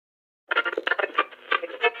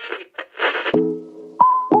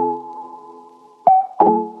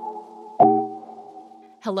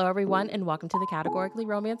Hello, everyone, and welcome to the Categorically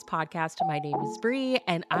Romance Podcast. My name is Bree,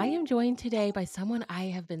 and I am joined today by someone I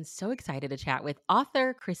have been so excited to chat with.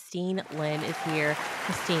 Author Kristine Lynn is here.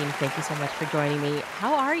 Kristine, thank you so much for joining me.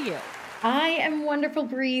 How are you? I am wonderful,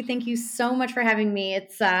 Bree. Thank you so much for having me.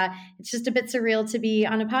 It's just a bit surreal to be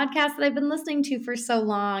on a podcast that I've been listening to for so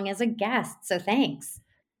long as a guest. So thanks.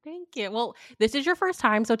 Thank you. Well, this is your first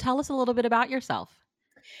time, so tell us a little bit about yourself.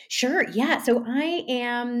 Sure. Yeah. So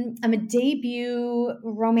I'm a debut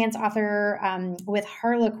romance author with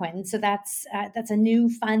Harlequin. So that's a new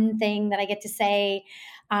fun thing that I get to say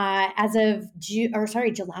as of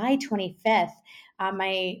July 25th.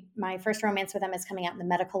 My first romance with them is coming out in the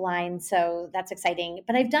medical line, so that's exciting.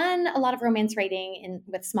 But I've done a lot of romance writing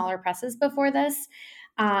with smaller presses before this.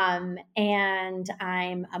 And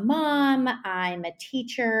I'm a mom, I'm a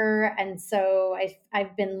teacher, and so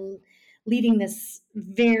I've been leading this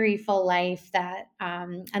very full life that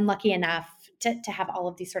I'm lucky enough to have all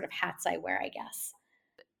of these sort of hats I wear, I guess.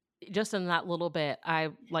 Just in that little bit, I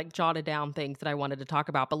jotted down things that I wanted to talk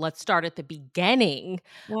about, but let's start at the beginning.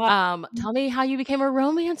 Well, Tell me how you became a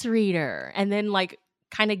romance reader, and then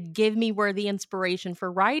kind of give me where the inspiration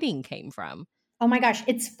for writing came from. oh my gosh,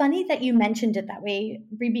 it's funny that you mentioned it that way,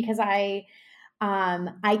 Brie, because I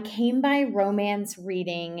came by romance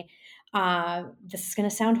reading. This is going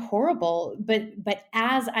to sound horrible, but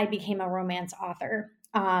as I became a romance author,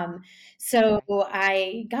 so Okay.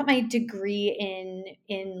 I got my degree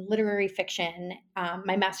in literary fiction,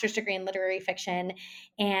 my master's degree in literary fiction,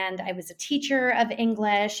 and I was a teacher of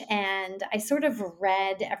English, and I sort of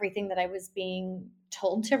read everything that I was being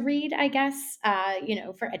told to read, I guess,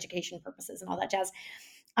 for education purposes and all that jazz.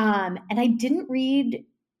 And I didn't read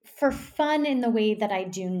for fun in the way that I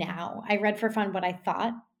do now. I read for fun what I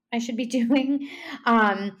thought I should be doing.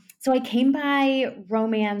 So I came by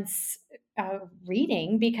romance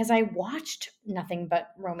reading because I watched nothing but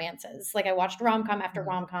romances. Like I watched rom com after Mhm.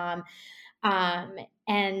 rom com, um,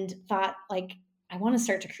 and thought like I want to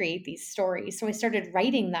start to create these stories. So I started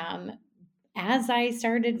writing them as I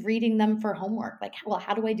started reading them for homework. Like, well,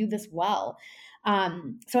 how do I do this well?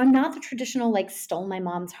 So I'm not the traditional like stole my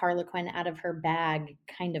mom's Harlequin out of her bag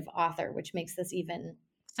kind of author, which makes this even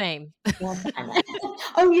Same. more fun.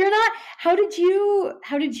 Oh, you're not? How did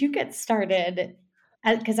you get started?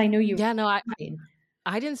 Because I know you Yeah, no, I read.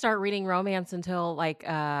 I didn't start reading romance until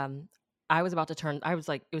I was about to turn I was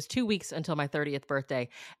like it was 2 weeks until my 30th birthday,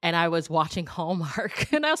 and I was watching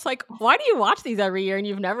Hallmark, and I was like, "Why do you watch these every year and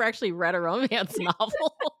you've never actually read a romance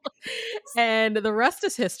novel?" And the rest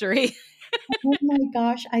is history. Oh my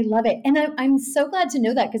gosh, I love it. And I'm so glad to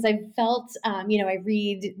know that because I've felt, I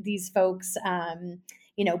read these folks,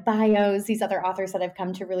 bios, these other authors that I've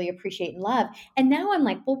come to really appreciate and love. And now I'm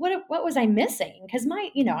like, well, what was I missing? Because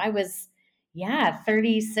I was, yeah,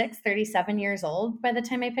 36, 37 years old by the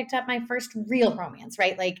time I picked up my first real romance,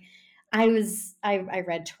 right? Like I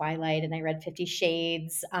read Twilight and I read 50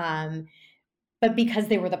 Shades. But because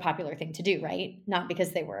they were the popular thing to do, right? Not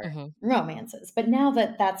because they were Mhm. romances. But now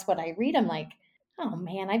that that's what I read, I'm like, oh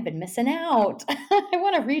man, I've been missing out. I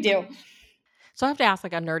want to redo. So I have to ask, a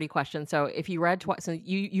nerdy question. So if you read so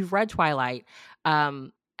you've read Twilight,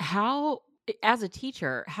 how as a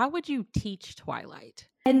teacher, how would you teach Twilight?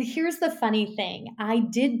 And here's the funny thing. I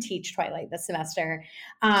did teach Twilight this semester,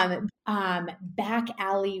 back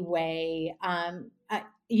alleyway.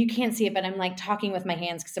 You can't see it, but I'm like talking with my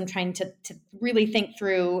hands because I'm trying to really think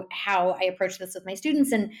through how I approach this with my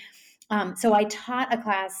students. And so I taught a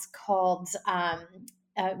class called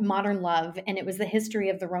Modern Love, and it was the history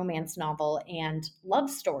of the romance novel and love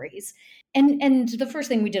stories. And the first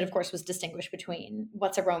thing we did, of course, was distinguish between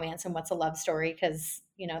what's a romance and what's a love story, because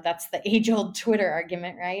that's the age old Twitter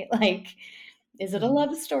argument, right? Like, is it a Mhm.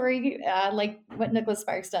 love story like what Nicholas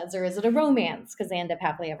Sparks does, or is it a romance because they end up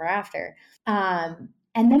happily ever after?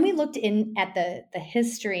 And then we looked in at the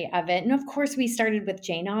history of it, and of course, we started with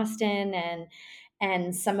Jane Austen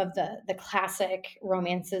and some of the classic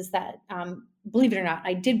romances that, believe it or not,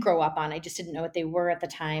 I did grow up on. I just didn't know what they were at the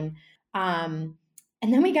time. Um,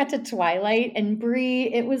 and then we got to Twilight, and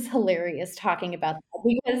Brie, it was hilarious talking about that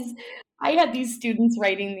because I had these students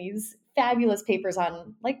writing these fabulous papers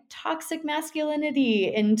on like toxic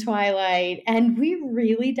masculinity in Twilight, and we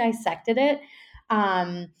really dissected it.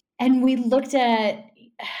 And we looked at,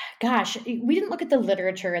 gosh, we didn't look at the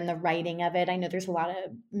literature and the writing of it. I know there's a lot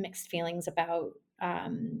of mixed feelings about,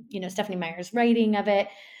 Stephanie Meyer's writing of it.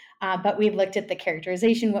 But we looked at the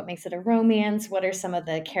characterization, what makes it a romance, what are some of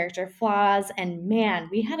the character flaws, and man,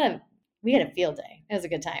 we had a field day. It was a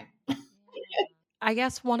good time. I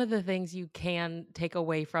guess one of the things you can take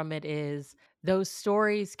away from it is those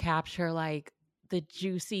stories capture the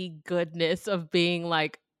juicy goodness of being,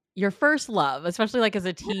 like, your first love, especially, like, as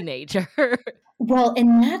a teenager. Well,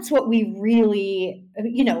 and that's what we really,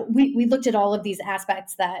 we looked at all of these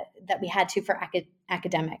aspects that we had to for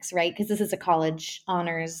academics, right? Because this is a college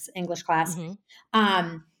honors English class. Mhm,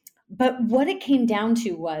 Um, but what it came down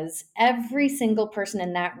to was every single person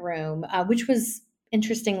in that room, which was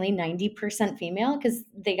interestingly 90% female, because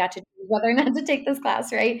they got to choose whether or not to take this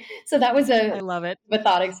class, right? So that was I love it. a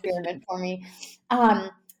thought experiment for me. Um,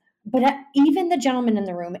 but even the gentlemen in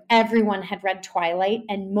the room, everyone had read Twilight,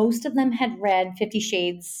 and most of them had read 50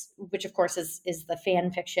 Shades, which of course is the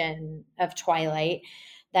fan fiction of Twilight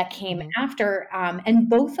that came Mhm. after. And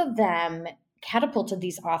both of them catapulted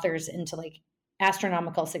these authors into like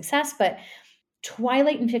astronomical success. But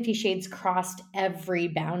Twilight and 50 Shades crossed every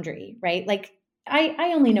boundary, right? Like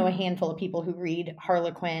I only know a handful of people who read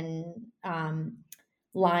Harlequin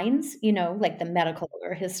lines, like the medical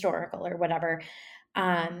or historical or whatever,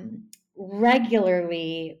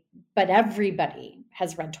 regularly, but everybody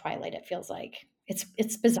has read Twilight, it feels like.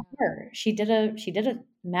 It's bizarre. She did a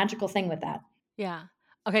magical thing with that. Yeah.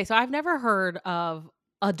 Okay, so I've never heard of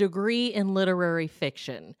a degree in literary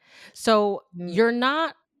fiction. So Mm. you're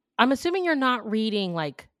not I'm assuming you're not reading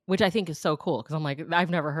like which I think is so cool because I'm like, I've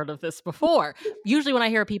never heard of this before. Usually when I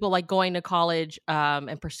hear people like going to college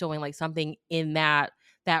and pursuing like something in that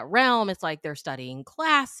realm, it's like they're studying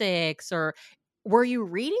classics or were you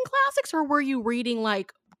reading classics or were you reading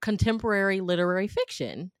like contemporary literary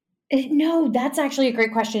fiction? No, that's actually a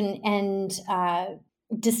great question and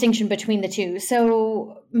distinction between the two.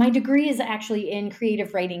 So, my degree is actually in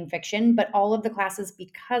creative writing fiction, but all of the classes,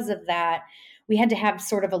 because of that, we had to have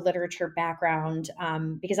sort of a literature background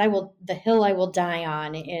because the hill I will die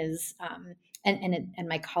on is, and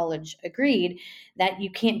my college agreed that you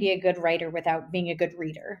can't be a good writer without being a good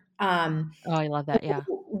reader. Oh, I love that. Yeah, for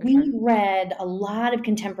sure. We read a lot of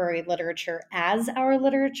contemporary literature as our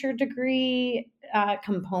literature degree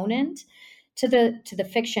component to the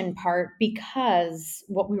fiction part because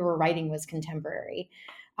what we were writing was contemporary.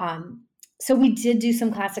 Um, so we did do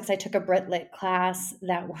some classics. I took a Brit Lit class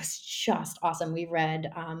that was just awesome. We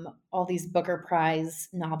read all these Booker Prize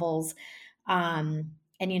novels, and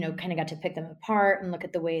kind of got to pick them apart and look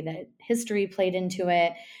at the way that history played into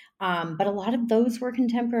it. But a lot of those were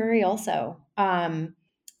contemporary also.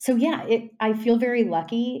 So yeah, I feel very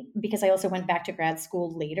lucky because I also went back to grad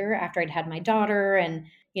school later after I'd had my daughter and,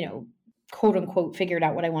 quote unquote, figured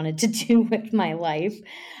out what I wanted to do with my life.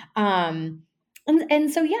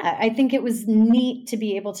 And so yeah, I think it was neat to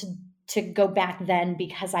be able to go back then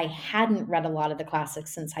because I hadn't read a lot of the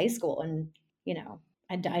classics since high school, and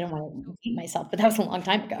I don't want to beat myself, but that was a long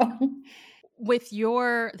time ago. With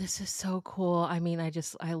your this is so cool. I mean,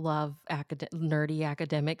 I love nerdy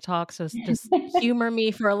academic talk, so just humor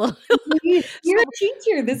me for a little. Please, So you're a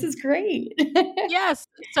teacher. This is great. yes.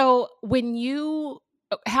 So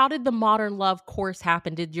how did the Modern Love course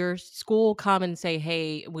happen? Did your school come and say,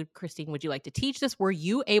 "Hey, Christine, would you like to teach this?" Were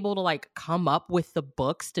you able to like come up with the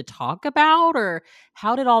books to talk about, or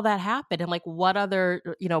how did all that happen? And like, what other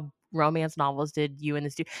romance novels did you and the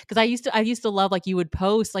student? Because I used to love like you would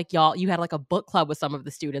post like you had like a book club with some of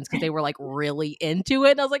the students because they were like really into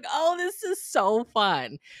it, and I was like, "Oh, this is so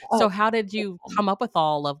fun." Oh, So how did you come up with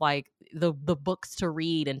all of like the books to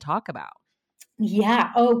read and talk about?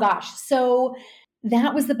 yeah. Oh gosh. So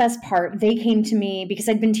that was the best part. They came to me because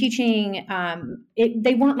I'd been teaching.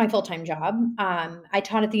 They weren't my full time job. I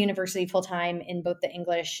taught at the university full time in both the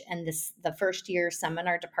English and the first year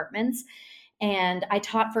seminar departments, and I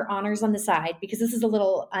taught for honors on the side because this is a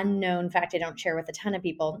little unknown fact I don't share with a ton of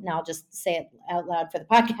people. Now I'll just say it out loud for the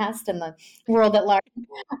podcast and the world at large.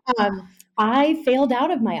 I failed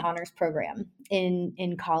out of my honors program in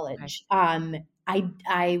Okay. college.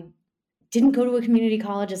 I didn't go to a community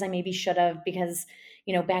college as I maybe should have because,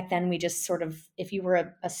 back then we just sort of, if you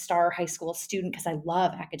were a star high school student, because I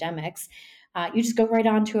love academics, you just go right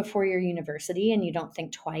on to a 4 year university and you don't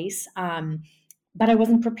think twice. But I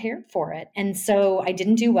wasn't prepared for it. And so I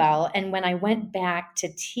didn't do well. And when I went back to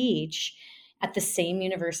teach at the same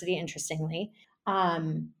university, interestingly,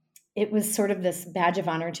 um, it was sort of this badge of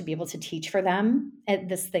honor to be able to teach for them at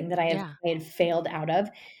this thing that Yeah. I had failed out of.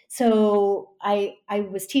 So I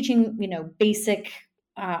was teaching, basic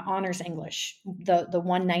honors English, the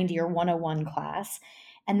 190 or 101 class.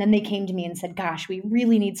 And then they came to me and said, "Gosh, we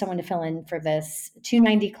really need someone to fill in for this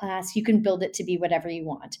 290 class. You can build it to be whatever you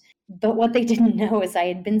want." But what they didn't know is I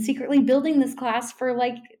had been secretly building this class for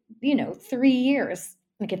 3 years.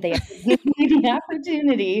 Like if they had given me the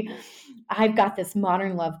opportunity. I've got this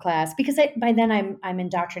modern love class because by then I'm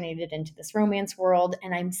indoctrinated into this romance world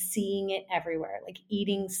and I'm seeing it everywhere, like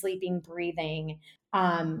eating, sleeping, breathing.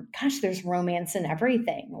 Gosh, there's romance in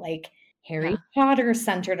everything. Like Harry Yeah. Potter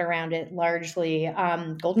centered around it largely.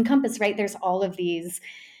 Golden Compass, right? There's all of these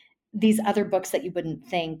other books that you wouldn't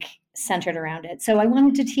think centered around it. So I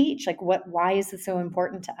wanted to teach like why is this so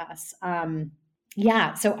important to us?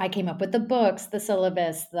 Yeah, so I came up with the books, the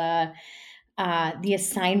syllabus, the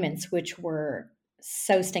assignments, which were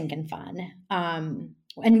so stinking fun. And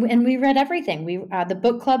we read everything. We the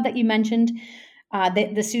book club that you mentioned.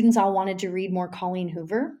 The students all wanted to read more Colleen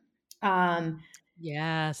Hoover. Um,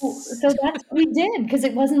 Yes. so that's what we did because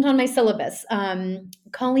it wasn't on my syllabus.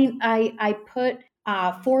 Colleen, I put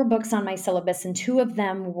 4 books on my syllabus, and 2 of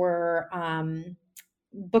them were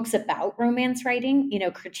books about romance writing,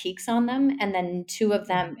 critiques on them. And then 2 of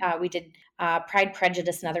them, we did Pride,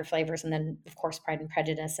 Prejudice, and Other Flavors. And then, of course, Pride and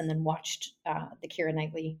Prejudice, and then watched the Keira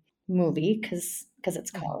Knightley movie because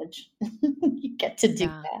it's Mhm. college. You get to do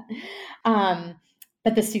Yeah. that.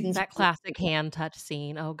 But the students, That classic hand touch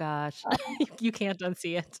scene. Oh gosh. You can't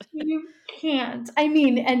unsee it. you can't. I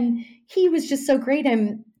mean, and he was just so great.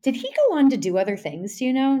 Did he go on to do other things? Do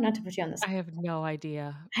you know? Not to put you on the I spot. have no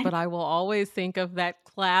idea, but I will always think of that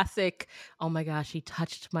classic, "Oh my gosh, he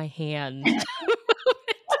touched my hand."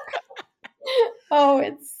 Oh,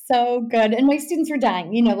 it's so good. And my students were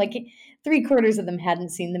dying. Like 3/4 of them hadn't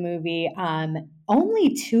seen the movie.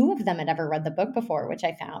 Only 2 of them had ever read the book before, which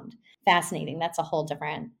I found fascinating. That's a whole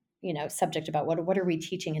different, subject about what are we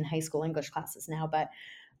teaching in high school English classes now. But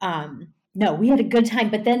no, we had a good time.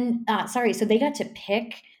 But then, sorry, so they got to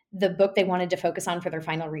pick the book they wanted to focus on for their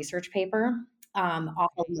final research paper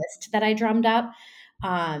off a list that I drummed up.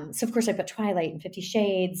 So of course I put Twilight and 50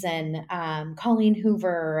 Shades and Colleen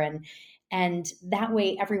Hoover and that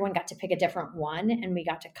way everyone got to pick a different one and we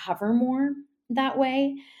got to cover more that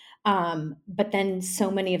way. But then so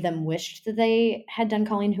many of them wished that they had done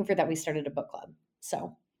Colleen Hoover that we started a book club.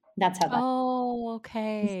 So that's how that Oh, was.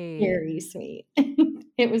 okay. Very sweet.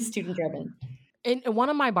 It was student driven. And one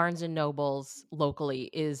of my Barnes& and Nobles locally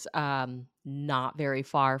is, not very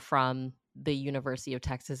far from the University of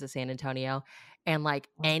Texas at San Antonio, and, like,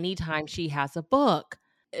 anytime she has a book,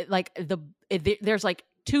 like, there's, like,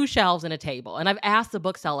 2 shelves and a table, and I've asked the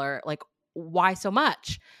bookseller, like, "Why so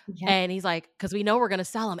much?" Yeah. And he's like, "'Cause we know we're gonna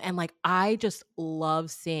sell them." And, like, I just love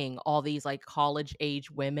seeing all these, like, college-age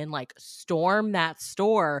women, like, storm that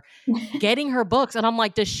store getting her books, and I'm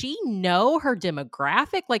like, "Does she know her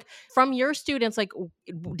demographic?" Like, from your students, like,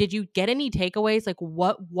 did you get any takeaways? Like,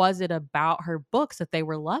 what was it about her books that they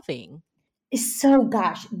were loving? So,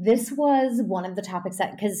 gosh, this was one of the topics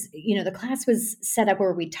that because the class was set up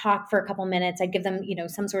where we talk for a couple minutes. I'd give them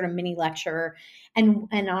some sort of mini lecture, and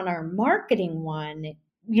on our marketing one,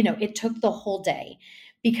 it took the whole day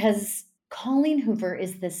because Colleen Hoover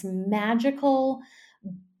is this magical.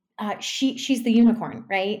 She's the unicorn,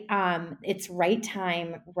 right? It's right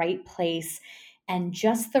time, right place, and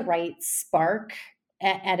just the right spark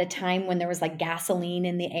at a time when there was like gasoline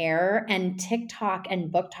in the air. And TikTok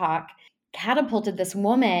and Book Talk catapulted this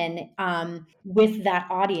woman with that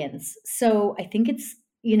audience. So I think it's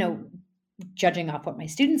judging off what my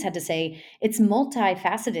students had to say, it's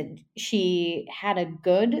multifaceted. She had a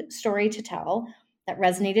good story to tell that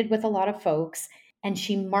resonated with a lot of folks, and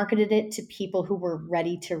she marketed it to people who were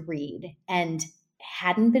ready to read and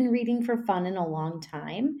hadn't been reading for fun in a long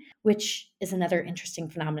time, which is another interesting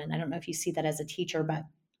phenomenon. I don't know if you see that as a teacher, but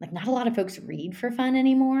like not a lot of folks read for fun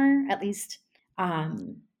anymore, at least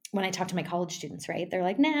when I talk to my college students, right? They're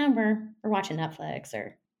like, nah, we're watching Netflix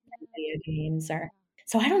or video games or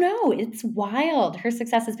so I don't know. It's wild. Her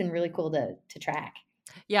success has been really cool to track.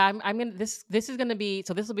 Yeah, I'm gonna this is gonna be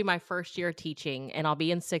so this will be my first year teaching, and I'll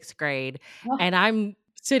be in 6th grade, Oh, and I'm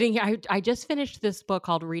sitting here I just finished this book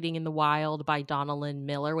called Reading in the Wild by Donna Lynn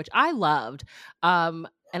Miller, which I loved, and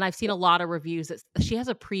I've seen a lot of reviews that she has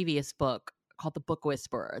a previous book called The Book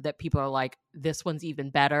Whisperer that people are like, "This one's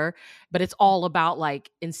even better," but it's all about,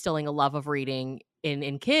 like, instilling a love of reading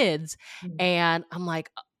in kids, mm, and I'm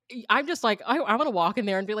like, I'm just like, I wanna walk in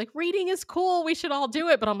there and be like, "Reading is cool, we should all do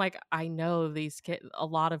it," but I'm like, I know these kids. A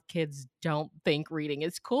lot of kids don't think reading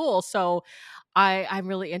is cool, so I'm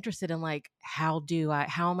really interested in, like, how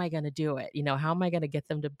am I gonna do it? How am I gonna get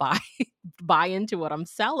them to buy buy into what I'm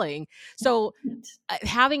selling? So, right.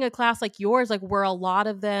 having a class like yours, like, were a lot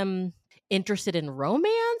of them interested in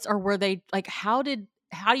romance, or were they like, how do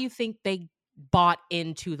you think they bought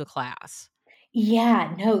into the class?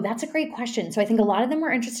 Yeah, no, that's a great question. So I think a lot of them were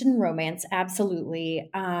interested in romance, absolutely.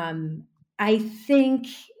 I think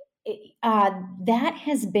that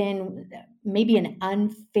has been. maybe an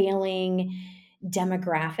unfailing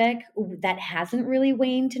demographic that hasn't really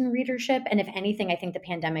waned in readership. And if anything, I think the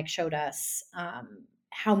pandemic showed us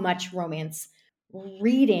how much romance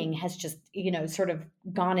reading has just, sort of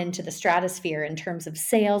gone into the stratosphere in terms of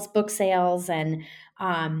sales, book sales, and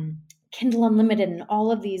Kindle Unlimited, and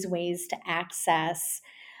all of these ways to access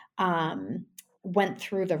um, went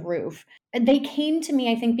through the roof. They came to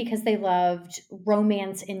me, I think, because they loved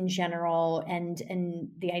romance in general and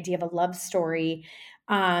the idea of a love story.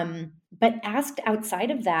 But asked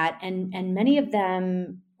outside of that, and many of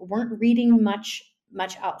them weren't reading much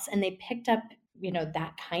else, and they picked up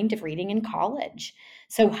that kind of reading in college.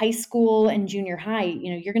 So high school and junior high,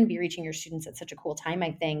 you're going to be reaching your students at such a cool time,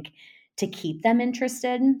 I think, to keep them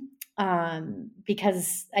interested,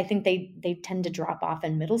 because I think they tend to drop off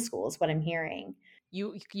in middle school is what I'm hearing.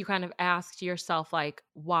 You kind of asked yourself, like,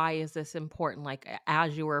 why is this important? Like,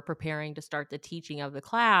 as you were preparing to start the teaching of the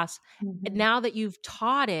class, and Mhm. now that you've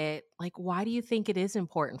taught it, like, why do you think it is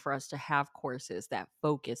important for us to have courses that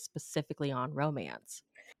focus specifically on romance?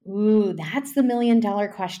 Ooh, that's the million-dollar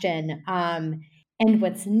question. And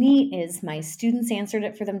what's neat is my students answered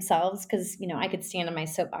it for themselves because, I could stand on my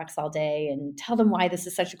soapbox all day and tell them why this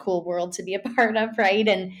is such a cool world to be a part of, right?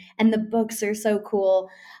 And the books are so cool.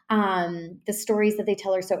 The stories that they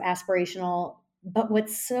tell are so aspirational. But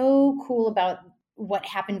what's so cool about what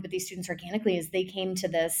happened with these students organically is they came to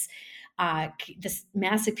this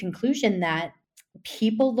massive conclusion that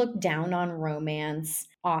people look down on romance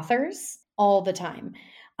authors all the time,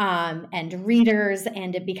 and readers,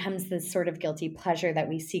 and it becomes this sort of guilty pleasure that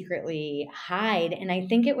we secretly hide. And I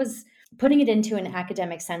think it was putting it into an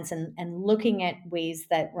academic sense, and looking at ways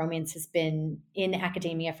that romance has been in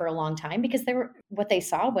academia for a long time, because what they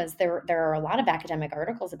saw was there are a lot of academic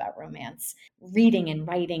articles about romance reading and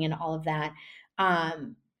writing and all of that.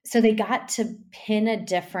 So they got to pin a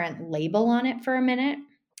different label on it for a minute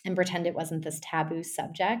and pretend it wasn't this taboo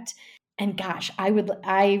subject. And gosh, I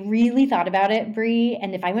really thought about it, Bree.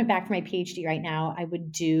 And if I went back for my PhD right now, I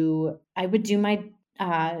would do my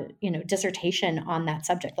dissertation on that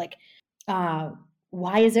subject. Like, uh,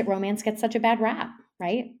 why is it romance gets such a bad rap,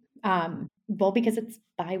 right? Well, because it's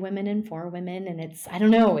by women and for women, and I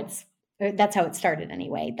don't know, that's how it started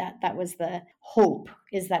anyway. That was the hope,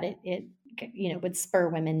 is that it would spur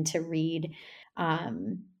women to read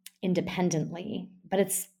independently, but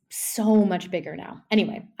it's so much bigger now.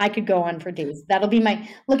 Anyway, I could go on for days. That'll be my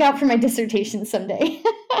look out for my dissertation someday.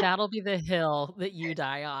 That'll be the hill that you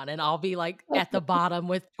die on, and I'll be, like, at the bottom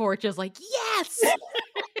with torches like, "Yes!"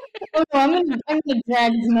 Oh, no, I'm gonna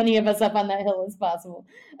drag as many of us up on that hill as possible.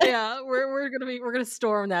 Yeah, we're gonna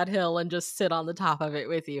storm that hill and just sit on the top of it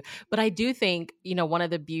with you. But I do think, one of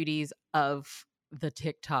the beauties of the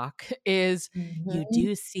TikTok is you Mhm.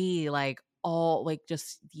 do see, like, all, like,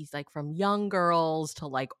 just these, like, from young girls to,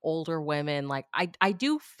 like, older women. Like, I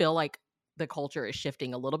do feel like the culture is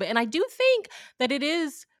shifting a little bit, and I do think that it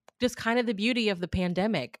is just kind of the beauty of the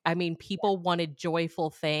pandemic. I mean, people wanted joyful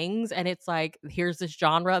things, and it's like, here's this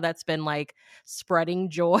genre that's been, like, spreading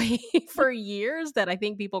joy for years, that I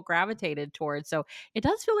think people gravitated towards. So it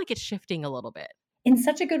does feel like it's shifting a little bit. In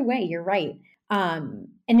such a good way, you're right. And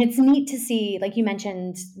it's neat to see, like you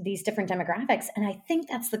mentioned, these different demographics. And I think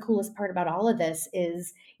that's the coolest part about all of this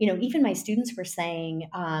is, even my students were saying,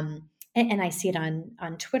 and I see it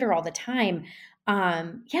on Twitter all the time.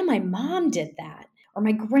 Yeah, my mom did that, or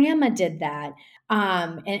my grandma did that,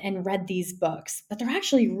 and read these books, but they're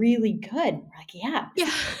actually really good. We're like, yeah,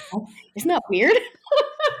 Yeah. isn't that weird?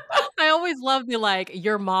 I always love the, like,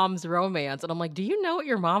 your mom's romance, and I'm like, "Do you know what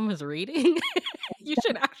your mom was reading? You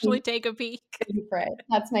should actually take a peek." Favorite.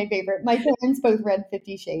 That's my favorite. My parents both read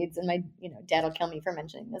 50 Shades, and my, dad will kill me for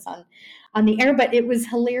mentioning this on the air, but it was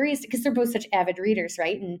hilarious because they're both such avid readers,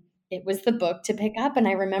 right? And it was the book to pick up. And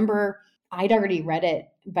I remember I'd already read it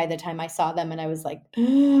by the time I saw them, and I was like,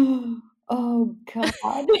 oh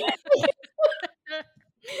God.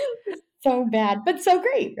 So bad, but so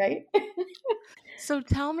great, right? So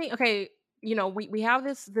tell me, okay, we have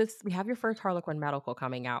we have your first Harlequin medical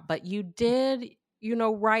coming out, but you did,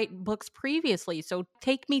 write books previously. So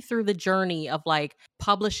take me through the journey of, like,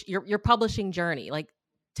 your publishing journey. Like,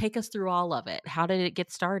 take us through all of it. How did it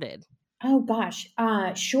get started? Oh gosh,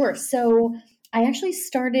 sure. So I actually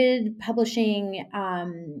started publishing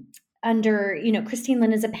under, Kristine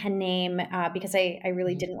Lynn is a pen name, because I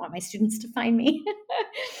really Mhm. didn't want my students to find me.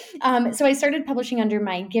 So I started publishing under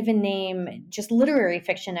my given name, just literary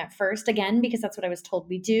fiction at first, again because that's what I was told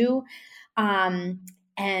we do. Um,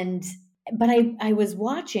 and but I was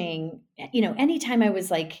watching, anytime I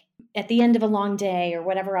was like at the end of a long day or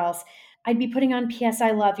whatever else, I'd be putting on P.S.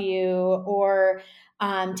 I Love You, or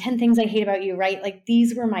 10 Things I Hate About You, right? Like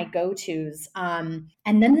these were my go-tos. And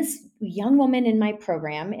then this young woman in my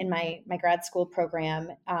program, in my grad school program,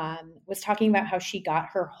 was talking about how she got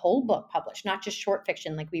her whole book published, not just short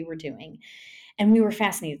fiction like we were doing. And we were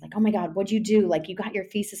fascinated, like, oh my God, what'd you do? Like you got your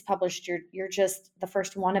thesis published. You're just the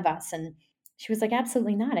first one of us. And she was like,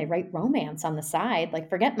 absolutely not. I write romance on the side. Like,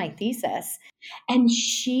 forget my thesis. And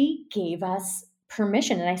she gave us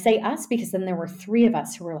permission. And I say us because then there were three of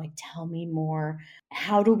us who were like, tell me more.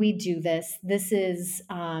 How do we do this? This is,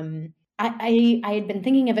 I had been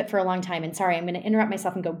thinking of it for a long time. And sorry, I'm going to interrupt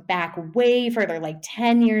myself and go back way further, like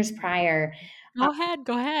 10 years prior. Uh, Go ahead,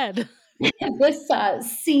 go ahead. this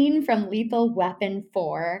scene from Lethal Weapon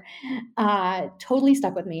 4 totally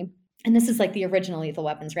stuck with me. And this is like the original Lethal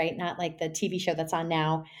Weapons, right? Not like the TV show that's on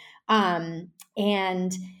now.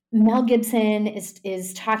 And Mel Gibson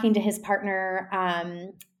is talking to his partner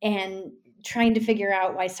and trying to figure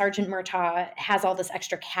out why Sergeant Murtaugh has all this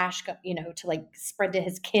extra cash, to like spread to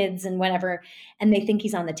his kids and whatever. And they think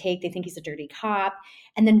he's on the take. They think he's a dirty cop.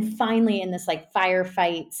 And then finally, in this like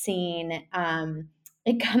firefight scene,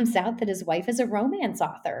 it comes out that his wife is a romance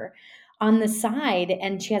author on the side,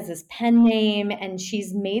 and she has this pen name, and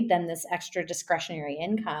she's made them this extra discretionary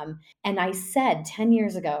income. And I said 10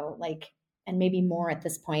 years ago, like, and maybe more at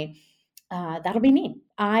this point, that'll be me.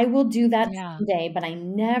 I will do that Yeah. someday, but I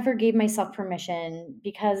never gave myself permission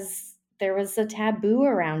because there was a taboo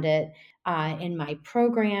around it in my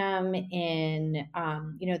program, in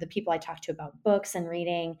the people I talked to about books and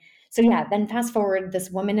reading. So yeah, then fast forward, this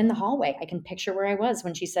woman in the hallway, I can picture where I was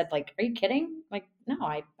when she said, like, are you kidding? Like, no,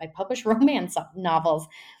 I publish romance novels.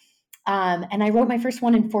 And I wrote my first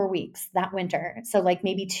one in 4 weeks that winter. So like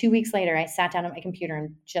maybe 2 weeks later, I sat down at my computer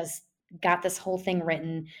and just got this whole thing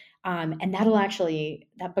written. And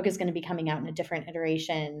that book is going to be coming out in a different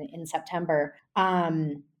iteration in September.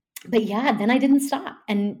 But yeah, then I didn't stop.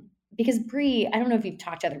 And because Bree, I don't know if you've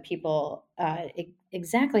talked to other people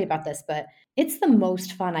exactly about this, but it's the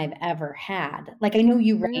most fun I've ever had. Like, I know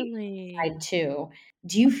you Really? write too.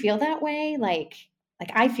 Do you feel that way? Like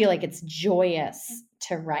I feel like it's joyous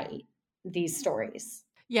to write these stories.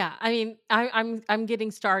 Yeah, I mean, I'm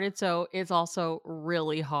getting started, so it's also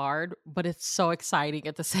really hard, but it's so exciting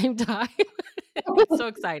at the same time. It's so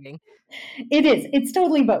exciting. It is. It's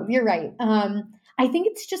totally both. You're right. I think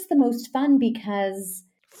it's just the most fun because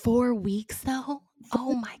 4 weeks though?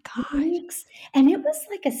 Oh 4 my gosh. weeks, and it was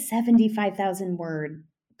like a 75,000 word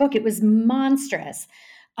book. It was monstrous.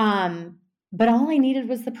 But all I needed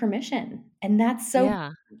was the permission. And that's so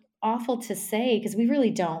Yeah, awful to say because we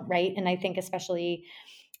really don't, right? And I think especially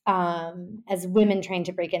as women trying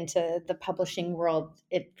to break into the publishing world,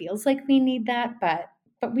 it feels like we need that, but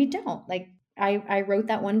we don't. Like I wrote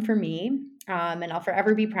that one for me, and I'll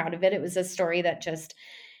forever be proud of it. It was a story that just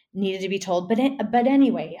needed to be told. But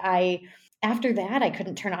anyway, I after that I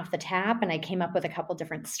couldn't turn off the tap, and I came up with a couple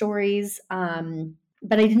different stories.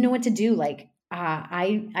 But I didn't know what to do. Like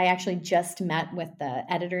I actually just met with the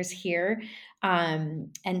editors here, and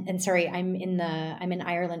sorry, I'm in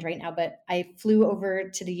Ireland right now, but I flew over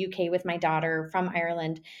to the UK with my daughter from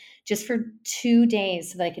Ireland just for 2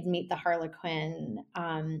 days so that I could meet the Harlequin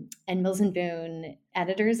and Mills and Boone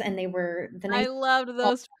editors, and they were the nice. I loved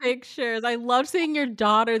those pictures. I loved seeing your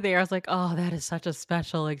daughter there. I was like, "Oh, that is such a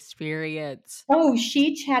special experience." Oh,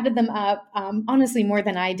 she chatted them up, honestly, more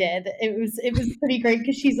than I did. It was pretty great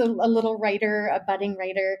because she's a little writer, a budding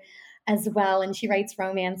writer as well, and she writes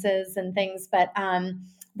romances and things. But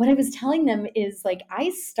what I was telling them is like I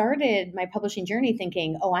started my publishing journey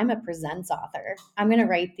thinking, oh, I'm a presents author. I'm going to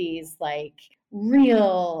write these like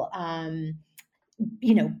real,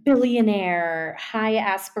 billionaire, high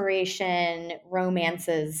aspiration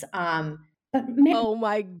romances. But man, Oh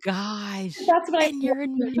my gosh. that's what I And you're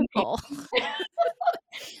in thinking. medical.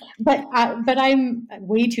 But I'm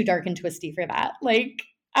way too dark and twisty for that. Like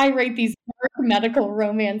I write these dark medical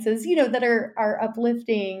romances, that are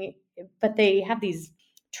uplifting, but they have these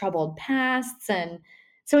troubled pasts, and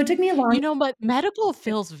so it took me a long. But medical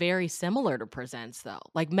feels very similar to presents though.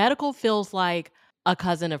 Like medical feels like a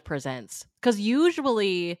cousin of presents because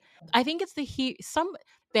usually I think it's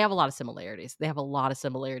they have a lot of similarities. They have a lot of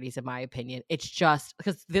similarities in my opinion. It's just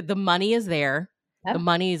because the money is there. The Yep.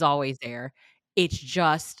 money is always there. It's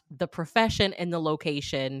just the profession and the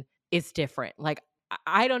location is different. Like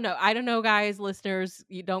I don't know. I don't know, guys, listeners,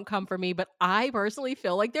 you don't come for me, but I personally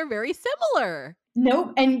feel like they're very similar.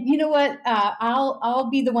 Nope. And you know what? I'll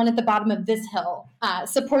be the one at the bottom of this hill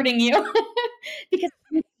supporting you because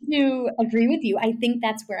I do agree with you. I think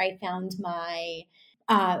that's where I found my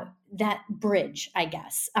that bridge. I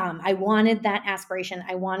guess I wanted that aspiration.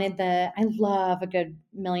 I love a good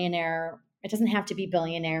millionaire It doesn't have to be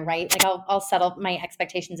billionaire, right? Like I'll settle my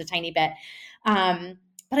expectations a tiny bit.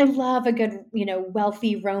 But I love a good,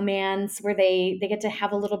 wealthy romance where they get to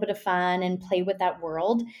have a little bit of fun and play with that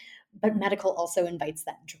world. But medical also invites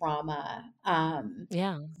that drama.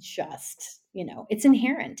 Yeah. Just, it's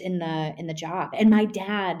inherent in the job. And my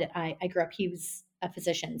dad, I grew up, he was a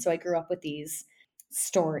physician, so I grew up with these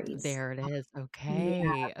stories. There it is. Yeah. Okay.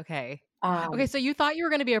 Okay. Okay, Um, so you thought you were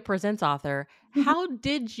gonna be a presents author. How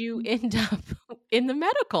did you end up in the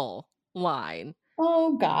medical line?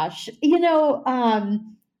 Oh gosh.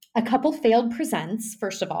 A couple failed presents,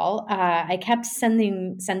 first of all. I kept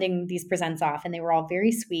sending these presents off and they were all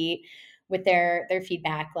very sweet with their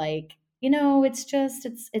feedback like,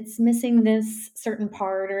 it's missing this certain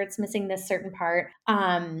part or it's missing this certain part.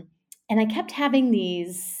 And I kept having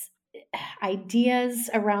these ideas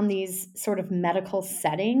around these sort of medical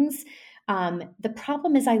settings. The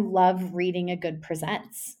problem is I love reading a good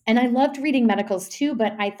presents. And I loved reading medicals too,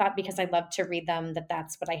 but I thought because I loved to read them that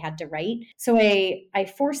that's what I had to write. So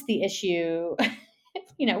I forced the issue,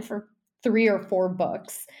 for 3 or 4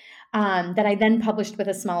 books that I then published with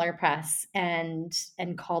a smaller press and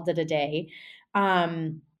called it a day.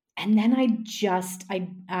 And then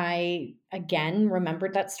I again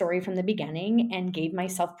remembered that story from the beginning and gave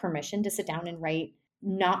myself permission to sit down and write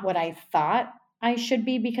not what I thought I should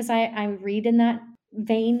be because I read in that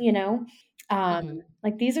vein. Mhm.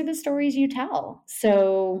 Like these are the stories you tell.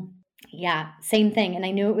 So yeah, same thing. And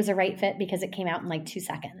I knew it was a right fit because it came out in like 2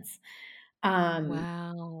 seconds. Um,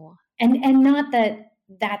 Wow. and not that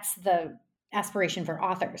that's the aspiration for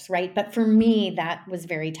authors, right? But for me, that was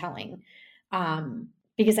very telling,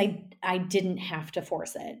 because I didn't have to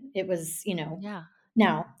force it. It was, Yeah.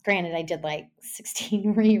 now, granted, I did like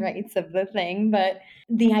 16 rewrites of the thing, but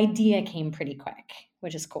the idea came pretty quick,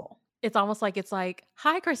 which is cool. It's like,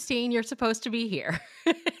 "Hi, Christine, you're supposed to be here.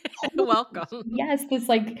 Welcome." Yes, this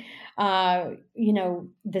like,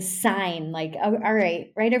 the sign, like, oh, all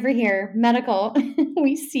right, right over here, medical,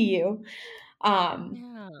 we see you.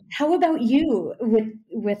 Yeah. How about you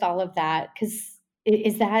with all of that? Because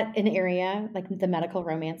is that an area like the medical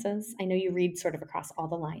romances? I know you read sort of across all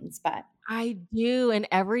the lines, but I do, and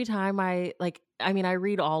every time I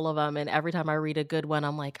read all of them, and every time I read a good one,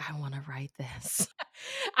 I'm like, "I wanna write this."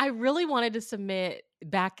 I really wanted to submit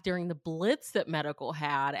back during the blitz that medical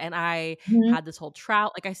had, and I Mhm. had this whole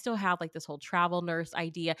travel like, I still have, like, this whole travel nurse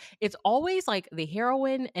idea. It's always, like, the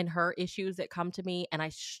heroine and her issues that come to me, and I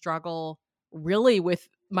struggle really with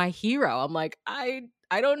my hero. I'm like, "I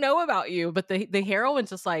don't know about you," but the heroine's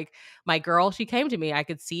just like my girl, she came to me, I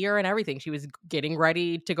could see her and everything. She was getting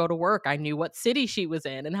ready to go to work. I knew what city she was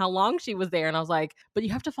in and how long she was there, and I was like, "But you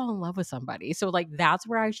have to fall in love with somebody." So, like, that's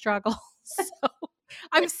where I struggle. So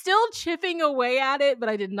I'm still chipping away at it, but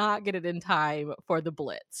I did not get it in time for the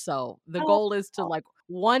blitz. So the Oh, goal is to like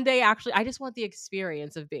one day actually I just want the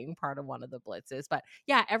experience of being part of one of the blitzes. But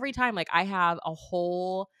yeah, every time like I have a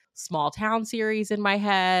whole small town series in my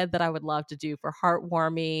head that I would love to do for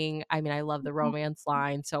heartwarming. I mean, I love the romance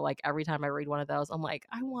line. So like every time I read one of those, I'm like,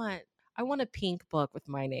 I want a pink book with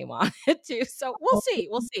my name on it too. So we'll oh, see.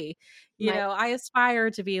 We'll see. my I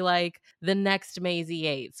aspire to be like the next Maisie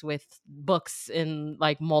Yates with books in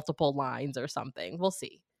like multiple lines or something. We'll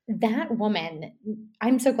see. that woman,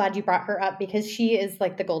 I'm so glad you brought her up because she is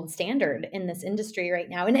like the gold standard in this industry right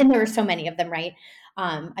now. And there are so many of them, right?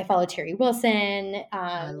 I follow Terry Wilson,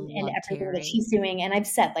 I and love everything that Terry. she's doing. And I've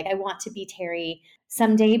said, like, I want to be Terry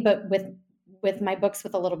someday, but with my books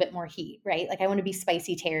with a little bit more heat, right? Like I want to be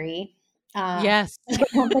spicy Terry. Yes. Like,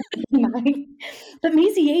 I want that to be but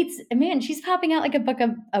Maisie Yates, man, she's popping out like a book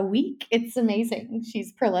a week. It's amazing.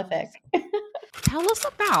 She's prolific. Tell us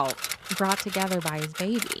about Brought Together by His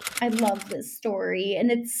Baby. I love this story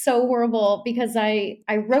and it's so horrible because I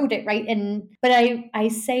wrote it, right? But I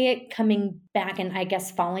say it coming back and I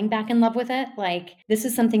guess falling back in love with it. Like this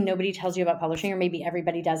is something nobody tells you about publishing or maybe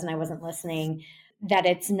everybody does and I wasn't listening, that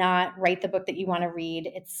it's not write the book that you want to read,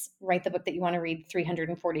 it's write the book that you want to read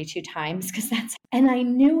 342 times because that's and I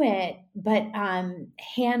knew it, but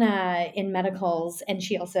Hannah in medicals and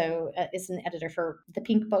she also is an editor for the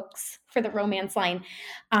Pink books for the romance line,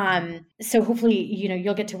 so hopefully,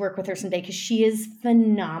 you'll get to work with her someday because she is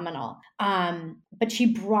phenomenal. But she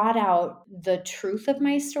brought out the truth of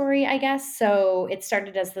my story, I guess. So it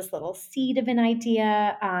started as this little seed of an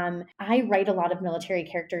idea. I write a lot of military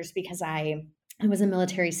characters because I was a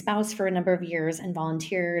military spouse for a number of years and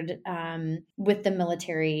volunteered with the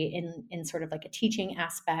military in sort of like a teaching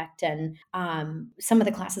aspect. And some of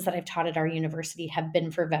the classes that I've taught at our university have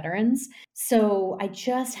been for veterans. So I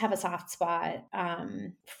just have a soft spot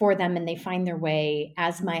for them, and they find their way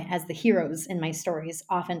as the heroes in my stories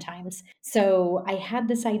oftentimes. So I had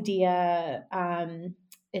this idea.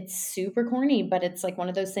 It's super corny, but it's like one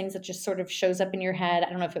of those things that just sort of shows up in your head. I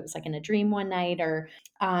don't know if it was like in a dream one night or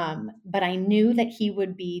but I knew that he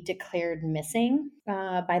would be declared missing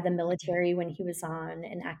by the military when he was on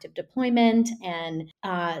an active deployment, and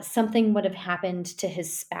something would have happened to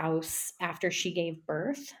his spouse after she gave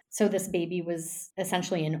birth. So this baby was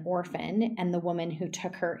essentially an orphan, and the woman who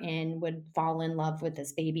took her in would fall in love with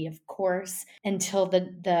this baby, of course, until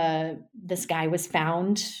this guy was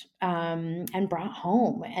found and brought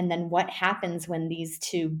home. And then what happens when these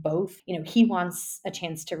two both, he wants a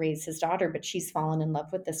chance to raise his daughter, but she's fallen in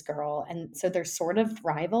love with this girl. And so they're sort of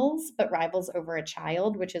rivals, but rivals over a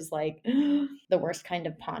child, which is like the worst kind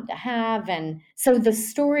of pawn to have. And so the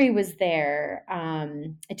story was there.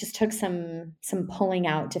 It just took some pulling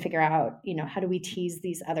out to figure out, how do we tease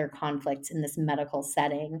these other conflicts in this medical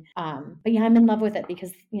setting? But yeah, I'm in love with it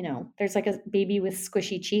because, there's like a baby with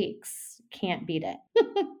squishy cheeks. Can't beat it.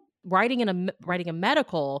 Writing a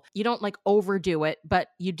medical, you don't like overdo it, but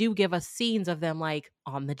you do give us scenes of them like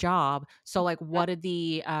on the job. So like what did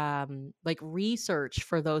the like research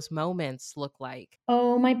for those moments look like?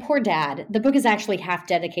 Oh, my poor dad. The book is actually half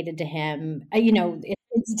dedicated to him.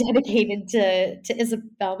 It's dedicated to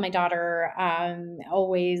Isabel, my daughter,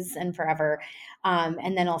 always and forever.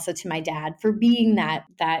 And then also to my dad for being that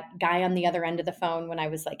guy on the other end of the phone when I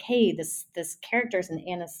was like, hey, this character's in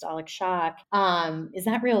anastolic shock. Is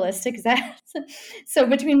that realistic? Is that so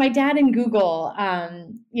between my dad and Google,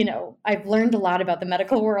 I've learned a lot about the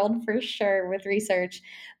medical world for sure with research.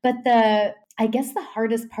 But I guess the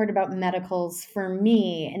hardest part about medicals for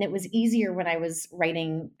me, and it was easier when I was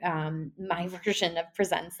writing my version of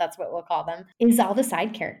Presents, that's what we'll call them, is all the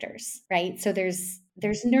side characters, right? So there's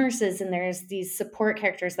nurses and there's these support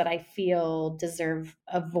characters that I feel deserve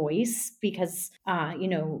a voice because,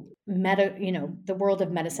 the world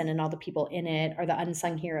of medicine and all the people in it are the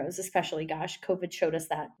unsung heroes, especially, gosh, COVID showed us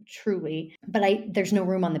that truly. But there's no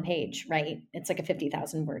room on the page, right? It's like a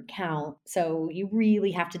 50,000 word count. So you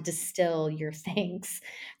really have to distill your thanks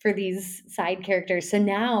for these side characters. So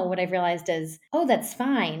now what I've realized is, oh, that's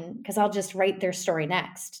fine because I'll just write their story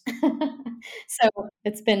next. So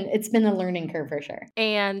it's been a learning curve for sure.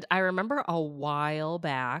 And I remember a while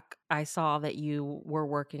back, I saw that you were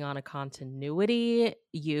working on a continuity,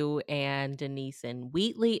 you and Denise and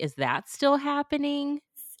Wheatley. Is that still happening?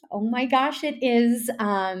 Oh my gosh, it is.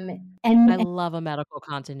 I love a medical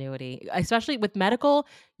continuity, especially with medical.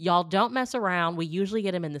 Y'all don't mess around. We usually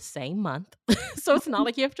get them in the same month. So it's not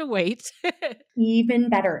like you have to wait. Even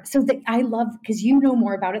better. So I love, because you know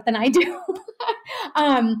more about it than I do.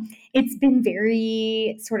 It's been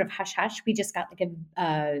very sort of hush hush. We just got like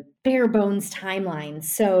a bare bones timeline.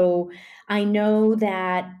 So I know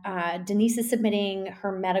that Denise is submitting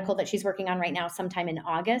her medical that she's working on right now sometime in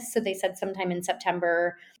August. So they said sometime in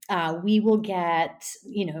September, we will get,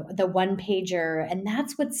 the one pager. And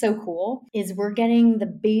that's what's so cool is we're getting the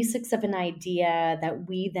basics of an idea that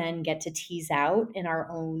we then get to tease out in our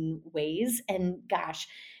own ways. And gosh,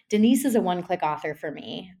 Denise is a one-click author for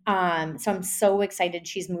me. So I'm so excited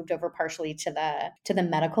she's moved over partially to the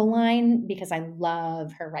medical line because I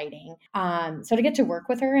love her writing. So to get to work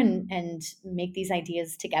with her and make these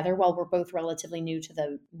ideas together while we're both relatively new to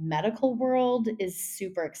the medical world is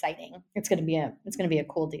super exciting. It's gonna be a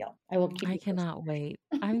cool deal. I will keep I you cannot posted. wait.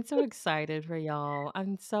 I'm so excited for y'all.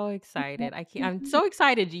 I'm so excited. I'm so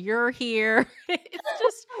excited you're here.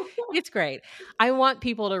 It's great. I want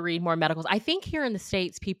people to read more medicals. I think here in the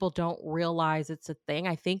States, people don't realize it's a thing.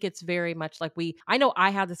 I think it's very much like I know I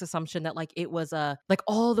had this assumption that like it was like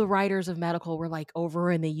all the writers of medical were like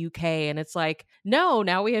over in the UK. And it's like, no,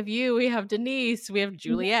 now we have you, we have Denise, we have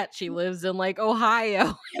Juliet. She lives in like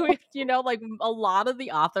Ohio. Like a lot of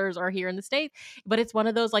the authors are here in the States, but it's one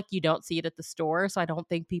of those like you don't see it at the store. So I don't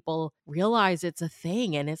think people realize it's a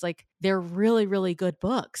thing. And it's like they're really, really good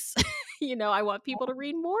books. I want people to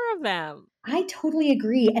read more of them. I totally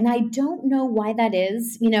agree. And I don't know why that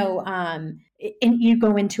is. And you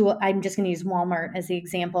go into, I'm just going to use Walmart as the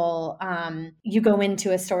example. You go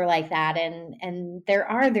into a store like that and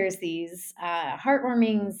there's these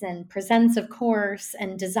heartwarmings and presents, of course,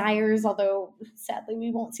 and desires, although sadly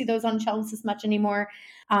we won't see those on shelves as much anymore.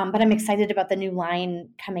 But I'm excited about the new line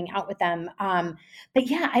coming out with them. But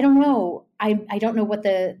yeah, I don't know. I don't know what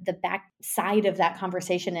the back side of that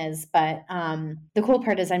conversation is, but the cool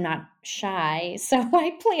part is I'm not shy shy, so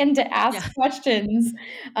I plan to ask Yeah. questions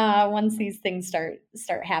once these things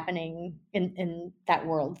start happening in that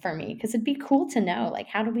world for me. Because it'd be cool to know, like,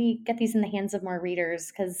 how do we get these in the hands of more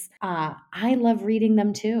readers? Because I love reading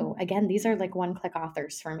them too. Again, these are like one-click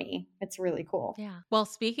authors for me. It's really cool. Yeah. Well,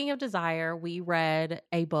 speaking of Desire, we read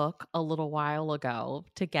a book a little while ago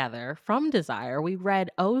together from Desire. We read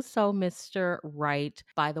Oh So Mr. Right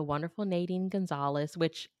by the wonderful Nadine Gonzalez,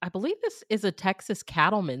 which I believe this is a Texas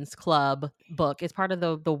Cattlemen's Club book. It's part of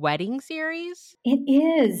the wedding series. It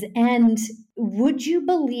is. And would you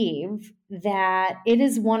believe that it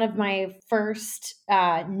is one of my first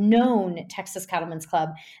known Texas Cattlemen's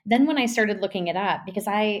Club? Then when I started looking it up, because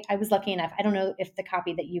I was lucky enough, I don't know if the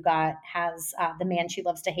copy that you got has The Man She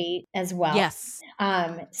Loves to Hate as well. Yes.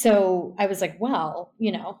 So I was like, well,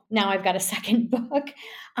 now I've got a second book.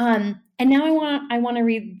 And now I want to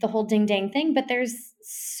read the whole ding dang thing, but there's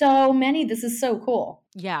so many. This is so cool.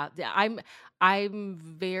 Yeah, I'm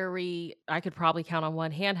very I could probably count on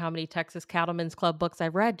one hand how many Texas Cattlemen's Club books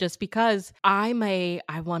I've read just because I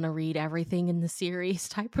want to read everything in the series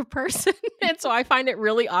type of person. And so I find it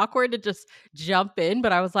really awkward to just jump in,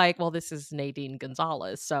 but I was like, well, this is Nadine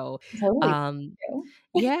Gonzalez. So Totally. um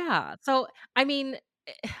yeah. So I mean,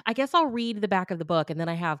 I guess I'll read the back of the book and then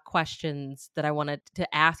I have questions that I wanted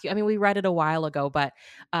to ask you. I mean, we read it a while ago, but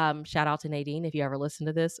shout out to Nadine if you ever listen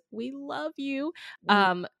to this. We love you.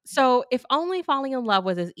 So if only falling in love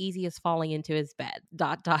was as easy as falling into his bed.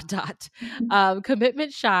 Dot dot dot.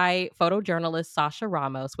 Commitment shy photojournalist Sasha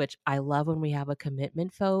Ramos, which I love when we have a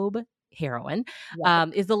commitment phobe heroine,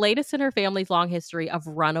 Right. is the latest in her family's long history of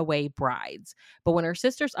runaway brides. But when her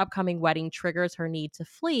sister's upcoming wedding triggers her need to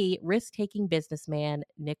flee, risk taking businessman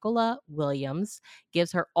Nicola Williams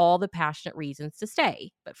gives her all the passionate reasons to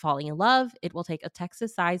stay. But falling in love, it will take a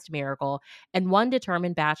Texas sized miracle and one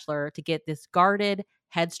determined bachelor to get this guarded,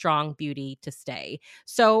 headstrong beauty to stay.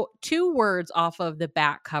 So, two words off of the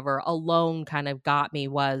back cover alone kind of got me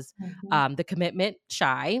was Mhm. the commitment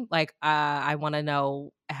shy. Like, I want to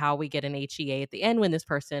know how we get an HEA at the end when this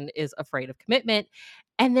person is afraid of commitment.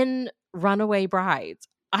 And then runaway brides.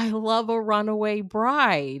 I love a runaway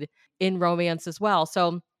bride in romance as well.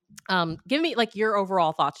 So, give me like your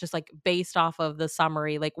overall thoughts, just like based off of the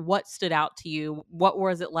summary, like what stood out to you? What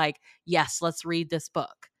was it like? Yes, let's read this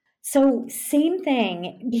book. So same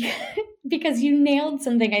thing, because you nailed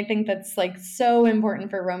something I think that's like so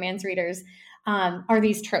important for romance readers, are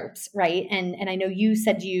these tropes, right? And I know you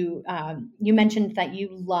said you mentioned that you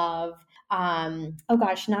love, oh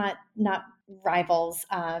gosh, not rivals.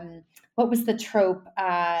 What was the trope?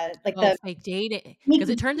 Like Oh, the fake dating, because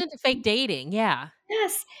sneaky. it turns into fake dating. Yeah.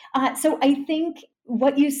 Yes. So I think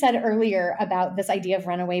what you said earlier about this idea of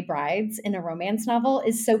runaway brides in a romance novel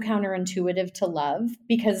is so counterintuitive to love,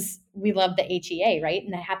 because we love the HEA, right?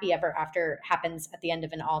 And the happy ever after happens at the end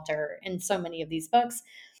of an altar in so many of these books.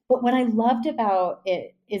 But what I loved about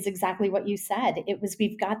it is exactly what you said. It was,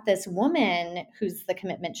 we've got this woman who's the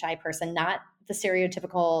commitment shy person, not the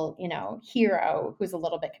stereotypical, hero who's a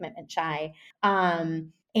little bit commitment shy.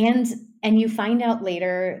 And you find out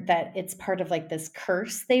later that it's part of like this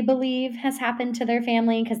curse they believe has happened to their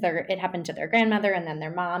family, because it happened to their grandmother and then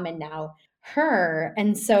their mom and now her.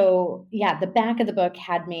 And so yeah, the back of the book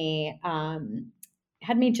had me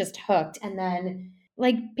just hooked. And then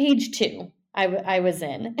like page 2, I was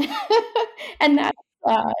in. And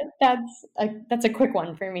uh, that's a quick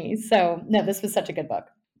one for me. So no, this was such a good book.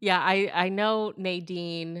 Yeah, I know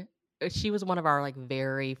Nadine, she was one of our, like,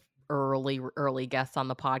 very early guests on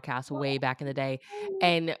the podcast way back in the day,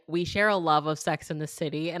 and we share a love of Sex and the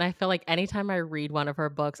City, and I feel like anytime I read one of her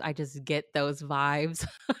books, I just get those vibes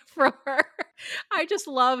from her. I just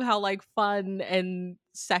love how, like, fun and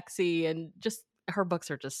sexy and just her books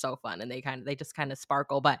are just so fun, and they just kinda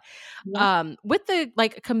sparkle, but Yeah, with the,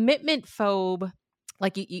 like, commitment phobe,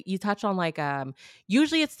 like, you touch on, like,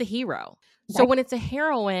 usually it's the hero. So right. when it's a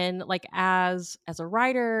heroine, like, as a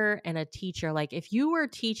writer and a teacher, like, if you were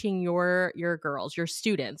teaching your girls, your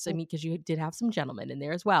students, I mean, because you did have some gentlemen in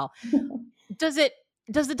there as well, does it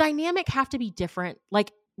does the dynamic have to be different?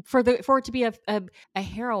 Like, for it to be a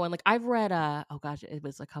heroine, like, I've read, oh gosh, it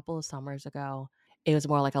was a couple of summers ago. It was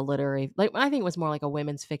more like a literary, like, I think it was more like a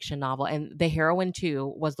women's fiction novel, and the heroine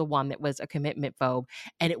too was the one that was a commitment phobe,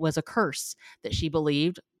 and it was a curse that she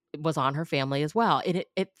believed was on her family as well.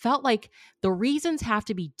 It felt like the reasons have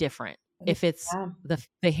to be different if it's Yeah.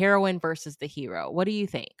 the heroine versus the hero. What do you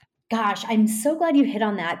think? Gosh, I'm so glad you hit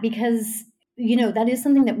on that, because that is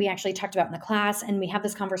something that we actually talked about in the class, and we have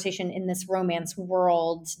this conversation in this romance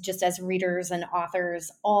world just as readers and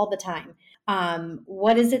authors all the time.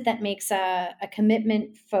 What is it that makes a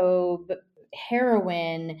commitment phobe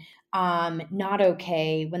heroine not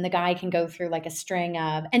okay when the guy can go through like a string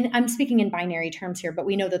of, and I'm speaking in binary terms here, but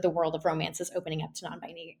we know that the world of romance is opening up to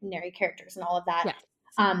non-binary characters and all of that. Yes.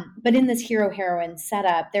 But in this hero heroine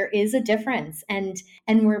setup, there is a difference, and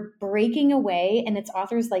we're breaking away, and it's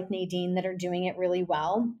authors like Nadine that are doing it really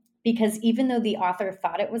well, because even though the author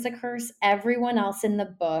thought it was a curse, everyone else in the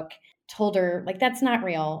book told her, like, that's not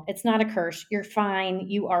real. It's not a curse. You're fine.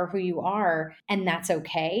 You are who you are, and that's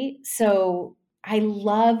okay. So I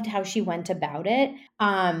loved how she went about it.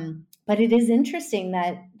 But it is interesting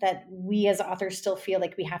that we as authors still feel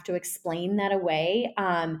like we have to explain that away.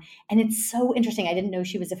 And it's so interesting. I didn't know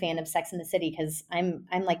she was a fan of Sex in the City, because I'm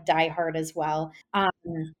like diehard as well.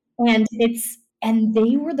 And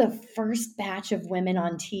they were the first batch of women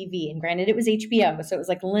on TV. And granted, it was HBO, so it was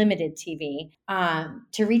like limited TV,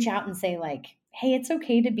 to reach out and say, like, hey, it's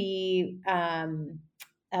okay to be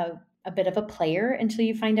a bit of a player until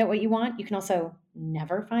you find out what you want. You can also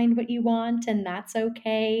never find what you want, and that's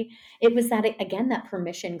okay. It was that, again, that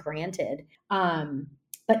permission granted.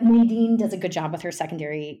 But Nadine does a good job with her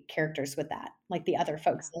secondary characters with that. Like, the other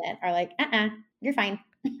folks in it are like, you're fine.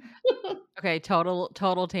 Okay,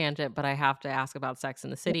 total tangent, but I have to ask about Sex in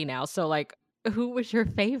the City now. So, like, who was your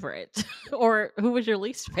favorite? Or who was your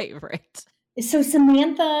least favorite? So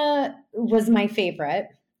Samantha was my favorite.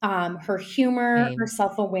 Her humor, her Same.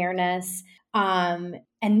 self-awareness,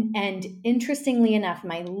 and interestingly enough,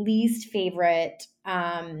 my least favorite,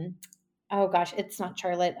 oh gosh, it's not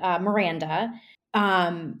Charlotte, Miranda,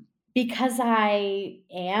 because I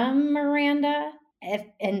am Miranda,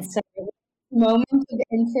 and so moments of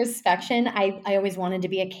introspection, I always wanted to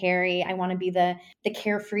be a Carrie. I want to be the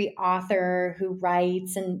carefree author who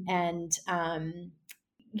writes and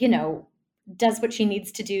you know, does what she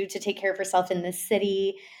needs to do to take care of herself in this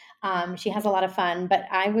city. She has a lot of fun, but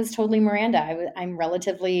I was totally Miranda. I'm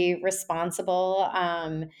relatively responsible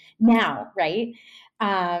now, right?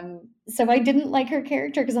 So I didn't like her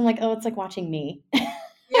character because I'm like, oh, it's like watching me.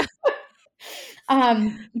 Yeah.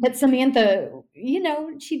 But Samantha,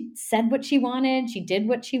 she said what she wanted. She did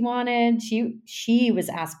what she wanted. She was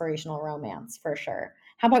aspirational romance for sure.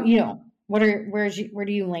 How about you? Where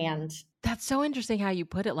do you land? That's so interesting how you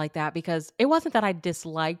put it like that, because it wasn't that I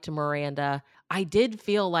disliked Miranda. I did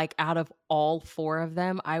feel like out of all 4 of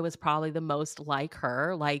them, I was probably the most like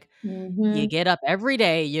her. Like, you Mhm. get up every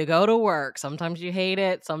day, you go to work. Sometimes you hate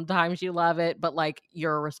it, sometimes you love it, but, like,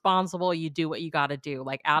 you're responsible, you do what you gotta do.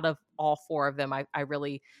 Like, out of all 4 of them, I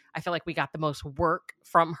feel like we got the most work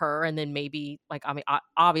from her, and then maybe, like, I mean,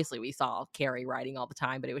 obviously, we saw Carrie writing all the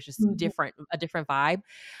time, but it was just Mhm. a different vibe.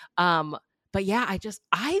 Um, but yeah,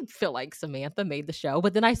 I feel like Samantha made the show,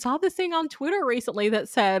 but then I saw this thing on Twitter recently that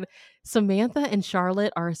said Samantha and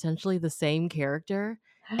Charlotte are essentially the same character,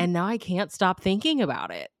 and now I can't stop thinking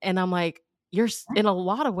about it. And I'm like, in a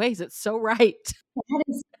lot of ways, it's so right. That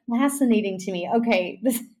is fascinating to me. Okay,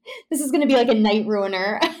 this is gonna be like a night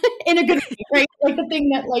ruiner in a good way, right? Like the thing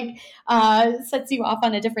that, like, sets you off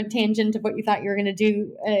on a different tangent of what you thought you were gonna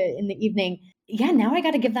do in the evening. Yeah, now I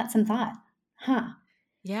gotta give that some thought. Huh.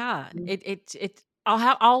 Yeah, Mm. it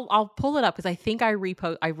I'll pull it up because I think I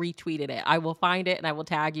retweeted it. I will find it and I will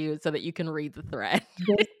tag you so that you can read the thread.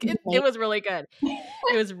 This is It was really good.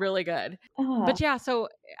 It was really good. ah, But yeah, so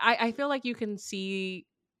I feel like you can see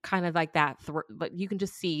kind of like that, but you can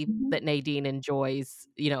just see mhm. that Nadine enjoys,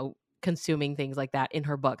 consuming things like that in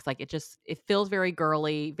her books. Like, it feels very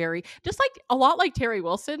girly, very just like a lot like Terry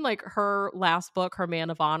Wilson. Like, her last book, Her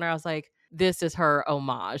Man of Honor, I was like, this is her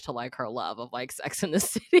homage to, like, her love of, like, Sex in the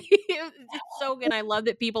City. It's so good. I love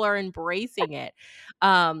that people are embracing it.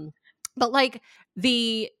 But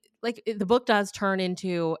the book does turn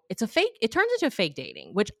into it turns into fake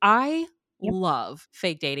dating, which I Yep. love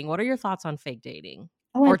fake dating. What are your thoughts on fake dating?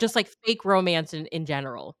 Oh, I Or just, like, fake romance in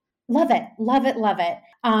general? love it, love it, love it.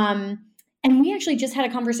 And we actually just had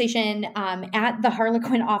a conversation at the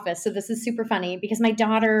Harlequin office. So this is super funny because my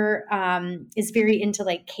daughter is very into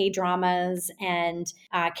like K dramas and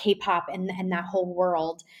K-pop and that whole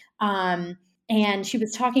world. And she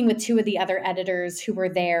was talking with 2 of the other editors who were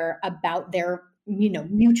there about their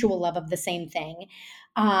mutual love of the same thing.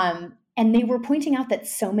 And they were pointing out that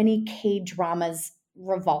so many K dramas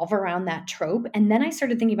revolve around that trope. And then I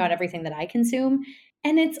started thinking about everything that I consume,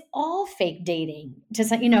 and it's all fake dating. Just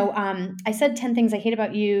like, I said 10 things I hate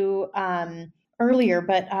about you earlier,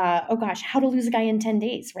 but oh gosh, How to Lose a Guy in 10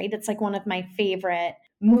 Days, right? It's like one of my favorite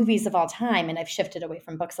movies of all time. And I've shifted away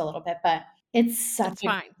from books a little bit, but it's That's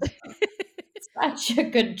fine. such a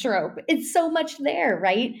good trope. It's so much there,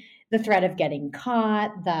 right? The threat of getting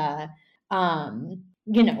caught,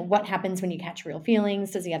 what happens when you catch real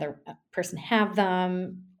feelings? Does the other person have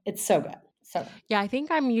them? It's so good. So, Yeah, I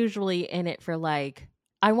think I'm usually in it for, like,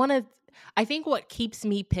 I wanna I think what keeps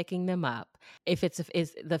me picking them up, if it's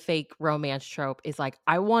is the fake romance trope, is, like,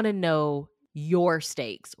 I wanna know your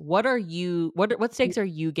stakes. What stakes are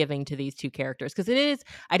you giving to these 2 characters? Because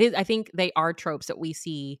I think they are tropes that we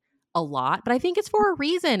see a lot, but I think it's for a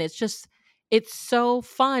reason. It's so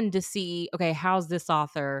fun to see, okay, how's this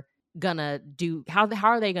author gonna do how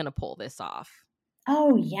are they gonna pull this off?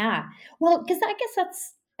 oh, yeah. Well, because I guess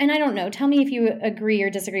that's, and I don't know, tell me if you agree or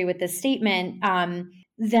disagree with this statement,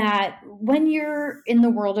 that when you're in the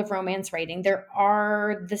world of romance writing, there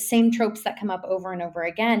are the same tropes that come up over and over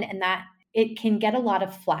again, and that it can get a lot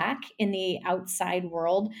of flack in the outside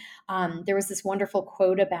world. There was this wonderful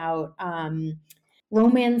quote about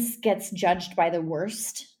romance gets judged by the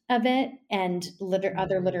worst of it, and other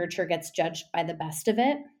Mm, literature gets judged by the best of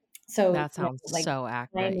it. So, that sounds like so crime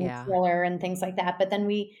accurate, and yeah. thriller and things like that. But then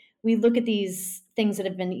we look at these things that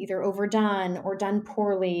have been either overdone or done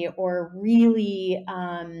poorly or really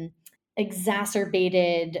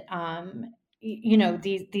exacerbated.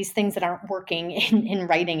 These things that aren't working in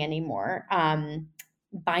writing anymore.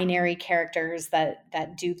 Binary characters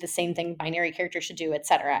that do the same thing binary characters should do,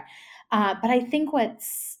 etc. But I think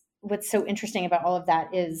what's so interesting about all of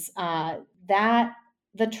that is that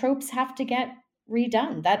the tropes have to get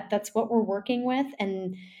redone. That's what we're working with,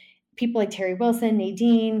 and people like Terry Wilson,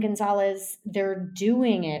 Nadine Gonzalez, they're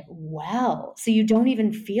doing it well. So you don't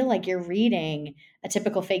even feel like you're reading a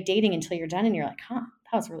typical fake dating until you're done, and you're like, huh,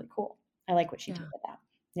 that was really cool. I like what she did Yeah. with that.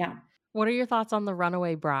 Yeah. What are your thoughts on The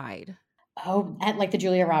Runaway Bride? Oh, at like the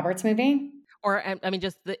Julia Roberts movie. Or, I mean,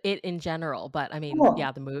 just it in general, but I mean, Oh,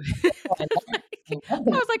 yeah, the movie. oh, I love it. Like, I love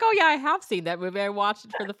I the was like, "Oh, yeah, I have seen that movie." I watched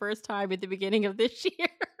it for the first time at the beginning of this year.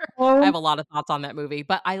 I oh, have a lot of thoughts on that movie,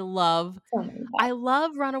 but so many I thoughts.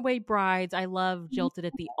 love Runaway Brides, I love Jilted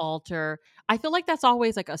at the Altar. I feel like that's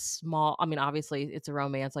always, like, a small I mean, obviously, it's a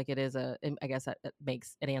romance, like, it is I guess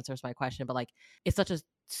it answers my question, but, like, it's such a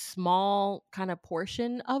small kinda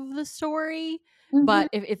portion of the story, Mhm. but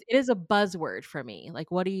if it is a buzzword for me.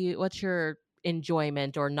 Like, what's your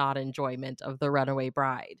enjoyment or not enjoyment of The Runaway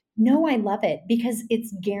Bride? No, I love it because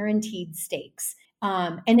it's guaranteed stakes.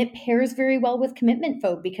 And it pairs very well with commitment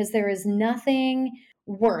phobe because there is nothing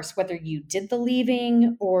worse, whether you did the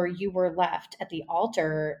leaving or you were left at the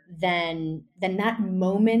altar, than that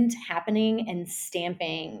moment happening and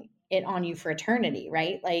stamping it on you for eternity,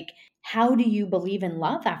 right? Like, how do you believe in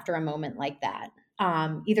love after a moment like that?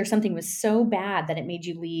 Either something was so bad that it made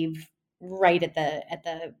you leave right at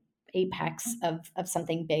the apex of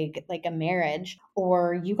something big like a marriage,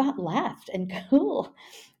 or you got left and cool.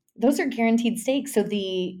 Those are guaranteed stakes. So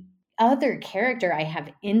the other character I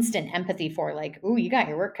have instant empathy for, like, ooh, you got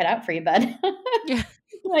your work cut out for you, bud. Yeah.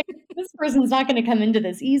 Like, this person's not going to come into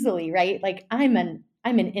this easily, right? Like, I'm an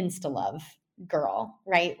insta love girl,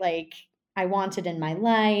 right? Like, I want it in my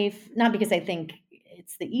life, not because I think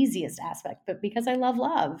it's the easiest aspect, but because I love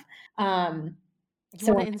love. Um, You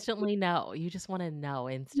so wanna instantly know. You just wanna know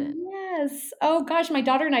instant. Yes. Oh gosh, my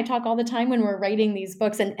daughter and I talk all the time when we're writing these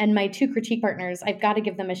books, and my 2 critique partners, I've got to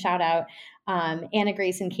give them a shout out. Anna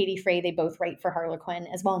Grace and Katie Frey, they both write for Harlequin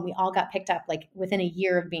as well, and we all got picked up like within a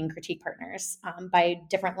year of being critique partners by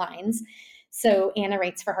different lines. So Anna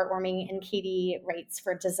writes for Heartwarming, and Katie writes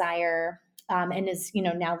for Desire, and is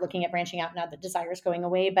now looking at branching out now that Desire is going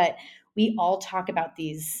away. But we all talk about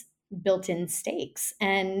these built-in stakes,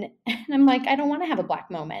 and I'm like, I don't want to have a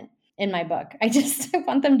black moment in my book. I just I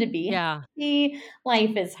want them to be Yeah. happy.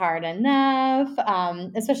 Life is hard enough,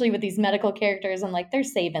 especially with these medical characters. I'm like, they're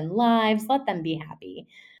saving lives. Let them be happy.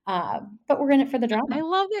 But we're in it for the drama. I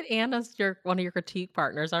love that Anna's one of your critique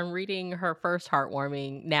partners. I'm reading her first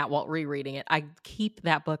Heartwarming now, well, rereading it. I keep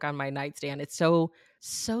that book on my nightstand. It's so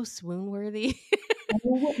swoon worthy.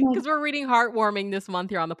 Oh my, Because we're reading Heartwarming this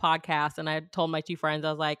month here on the podcast, and I told my 2 friends, I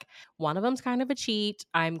was like, "One of them's kind of a cheat.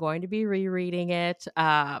 I'm going to be rereading it."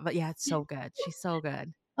 But yeah, it's so good. She's so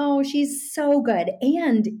good. oh, she's so good.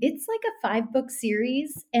 And it's like a 5-book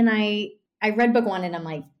series. And I read book 1 and I'm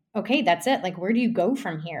like, okay, that's it. Like, where do you go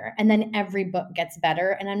from here? And then every book gets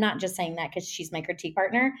better. And I'm not just saying that because she's my critique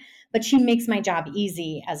partner, but she makes my job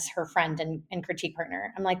easy as her friend and critique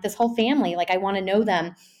partner. I'm like, this whole family, like, I want to know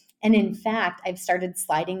them. And in fact, I've started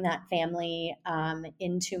sliding that family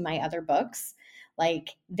into my other books. Like,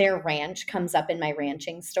 their ranch comes up in my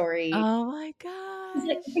ranching story. Oh my She's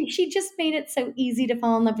like, gosh. she just made it so easy to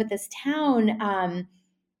fall in love with this town.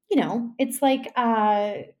 It's like,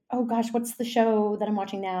 oh gosh, what's the show that I'm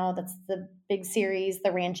watching now? That's the big series,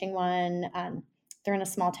 the ranching one. They're in a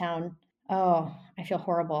small town. Oh, I feel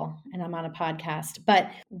horrible, and I'm on a podcast, but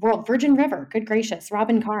World Virgin River, good gracious,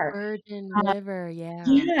 Robin Carr. Virgin Uh, River, yeah.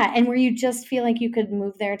 yeah, and where you just feel like you could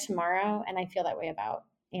move there tomorrow, and I feel that way about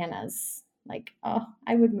Anna's. Like, oh,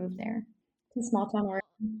 I would move there to small town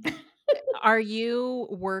Oregon. Are you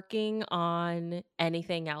working on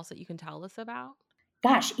anything else that you can tell us about?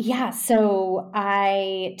 Gosh, yeah. So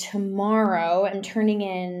I tomorrow am turning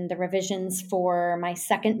in the revisions for my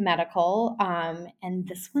second medical, and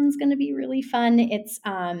this one's going to be really fun. It's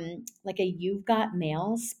like a "You've Got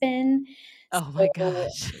Mail" spin. Oh my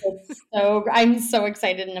So gosh. I'm so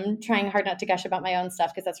excited, and I'm trying hard not to gush about my own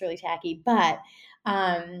stuff because that's really tacky. But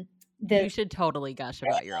this You should totally gush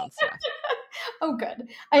about your own stuff. oh, good.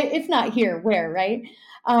 If not here, where, right?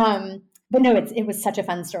 But no, it was such a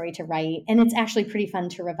fun story to write, and it's actually pretty fun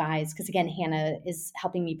to revise because again, Hannah is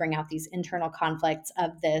helping me bring out these internal conflicts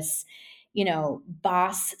of this,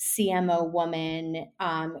 boss CMO woman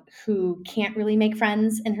who can't really make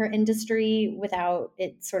friends in her industry without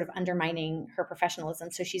it sort of undermining her professionalism.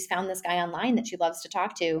 So she's found this guy online that she loves to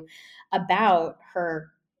talk to about her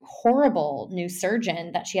horrible new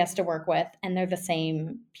surgeon that she has to work with, and they're the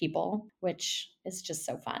same people, which is just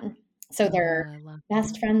so fun. So they're Oh, I love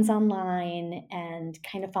best friends online and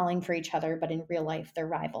kind of falling for each other, but in real life they're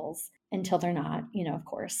rivals until they're not, of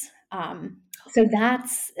course. So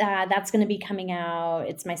that's going to be coming out.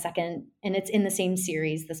 It's my second, and it's in the same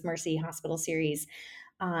series, this Mercy Hospital series.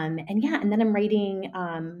 And yeah, and then I'm writing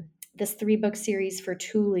this 3-book series for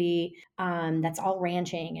Thule that's all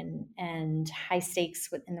ranching and high stakes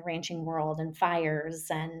in the ranching world and fires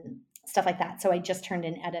and stuff like that. So I just turned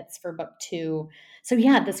in edits for book 2. So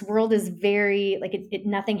yeah, this world is very like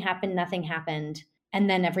nothing happened, and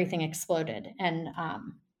then everything exploded. And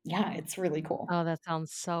yeah, it's really cool. Oh, that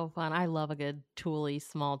sounds so fun. I love a good Thule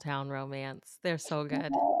small town romance. They're so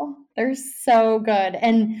good. Oh, they're so good.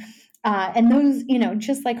 And those,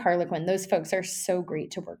 just like Harlequin, those folks are so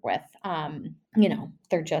great to work with.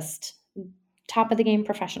 They're just top of the game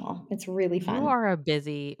professional. It's really You fun. are a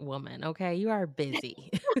busy woman, okay? You are busy.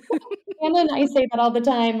 Anna and I say that all the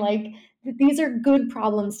time. Like, these are good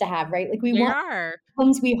problems to have, right? Like, we They want are.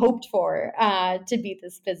 ones we hoped for to be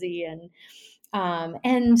this busy and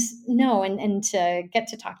no, and to get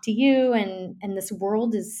to talk to you and this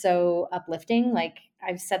world is so uplifting. Like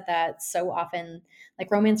I've said that so often,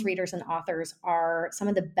 like romance readers and authors are some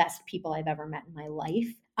of the best people I've ever met in my life.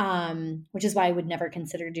 Which is why I would never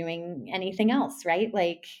consider doing anything else, right?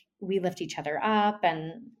 Like we lift each other up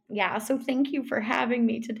and yeah, so thank you for having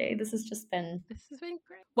me today. This has just been This has been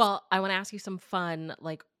great. Well, I wanna ask you some fun,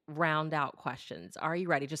 like, round out questions. Are you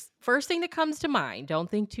ready? Just first thing that comes to mind, don't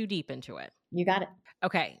think too deep into it. you got it.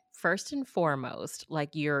 Okay, first and foremost,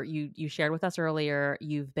 like, you shared with us earlier,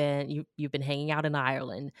 you've been hanging out in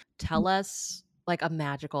Ireland. Tell us, like, a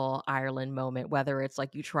magical Ireland moment, whether it's,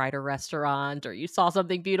 like, you tried a restaurant or you saw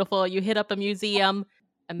something beautiful, you hit up a museum,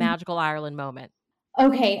 a magical Ireland moment.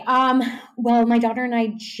 Okay. Well, my daughter and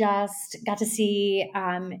I just got to see,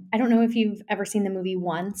 I don't know if you've ever seen the movie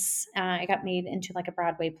Once. It got made into like a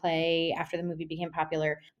Broadway play after the movie became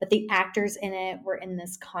popular, but the actors in it were in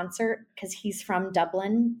this concert because he's from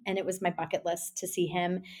Dublin and it was my bucket list to see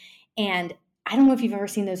him. And I don't know if you've ever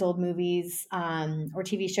seen those old movies or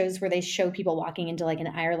TV shows where they show people walking into like an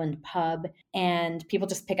Ireland pub and people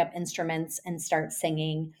just pick up instruments and start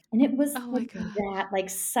singing. And it was Oh my like god. that,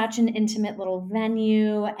 like such an intimate little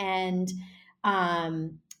venue and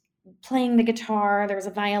um, playing the guitar. There was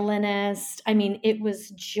a violinist. I mean, it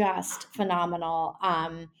was just phenomenal.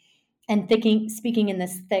 And speaking in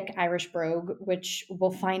this thick Irish brogue, which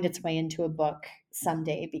will find its way into a book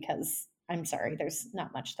someday because I'm sorry, there's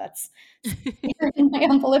not much that's in my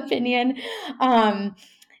humble opinion. Um,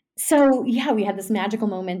 so yeah, we had this magical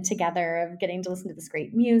moment together of getting to listen to this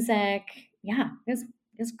great music. Yeah, it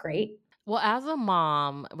was great. Well, as a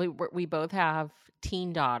mom, we both have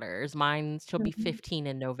teen daughters. Mine she'll be Mhm. 15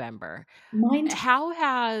 in November. Mine too, How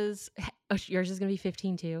has oh, yours is gonna be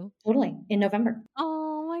 15 too? totally in November.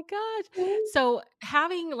 Oh my gosh. So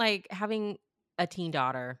having a teen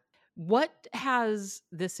daughter, what has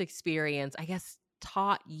this experience, I guess,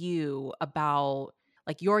 taught you about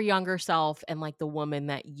like your younger self and like the woman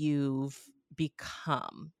that you've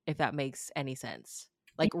become, if that makes any sense?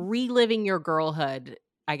 Like reliving your girlhood,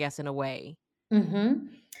 I guess, in a way. Mm-hmm.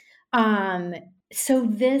 Um, so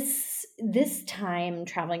this time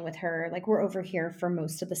traveling with her, like we're over here for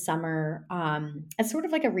most of the summer, it's sort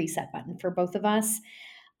of like a reset button for both of us.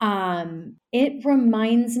 It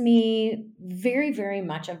reminds me very, very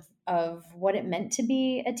much of what it meant to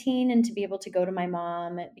be a teen and to be able to go to my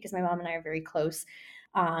mom because my mom and I are very close.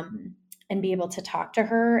 Um, and be able to talk to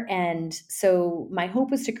her. And so my hope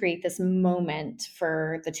was to create this moment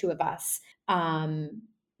for the two of us,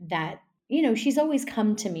 that, she's always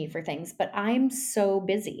come to me for things, but I'm so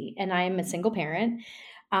busy and I'm a single parent.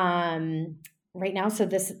 Um, right now. So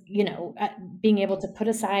this, being able to put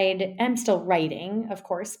aside, I'm still writing, of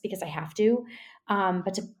course, because I have to,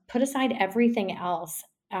 but to put aside everything else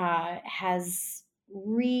has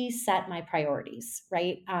reset my priorities,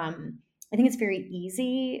 right? I think it's very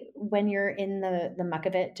easy when you're in the muck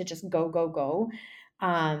of it to just go, go, go.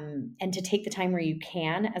 And to take the time where you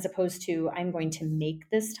can, as opposed to, I'm going to make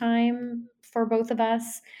this time for both of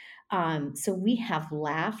us. So we have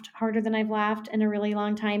laughed harder than I've laughed in a really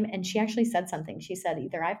long time. And she actually said something. She said,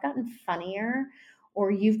 either I've gotten funnier or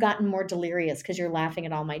you've gotten more delirious because you're laughing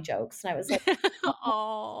at all my jokes. And I was like,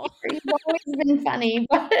 Oh. you've always been funny,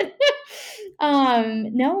 but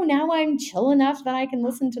no, now I'm chill enough that I can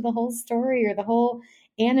listen to the whole story or the whole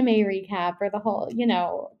anime recap or the whole,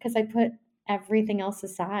 because I put everything else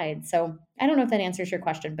aside. So I don't know if that answers your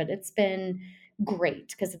question, but it's been great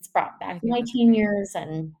because it's brought I back think my that's teen great. years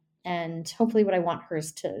and hopefully what I want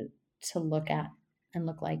hers to look at and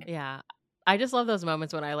look like. Yeah. I just love those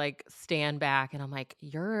moments when I, like, stand back and I'm like,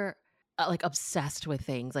 "You're, like, obsessed with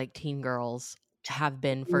things like teen girls have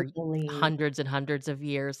been for Totally. hundreds and hundreds of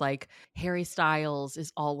years." Like, Harry Styles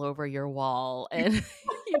is all over your wall, and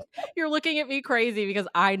you you're looking at me crazy because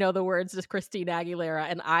I know the words to Christine Aguilera,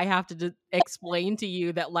 and I have to explain to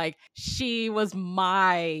you that, like, she was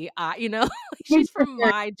my, like, she's For from sure.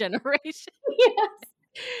 my generation. Yes.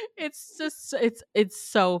 It's just it's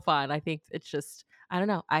so fun. I think it's just I don't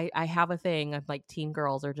know. I have a thing of like teen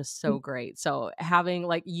girls are just so great. So having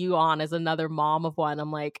like you on as another mom of one,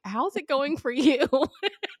 I'm like, how's it going for you?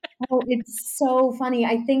 Oh, it's so funny.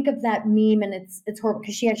 I think of that meme and it's horrible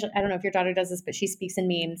because she actually, I don't know if your daughter does this, but she speaks in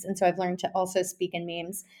memes. And so I've learned to also speak in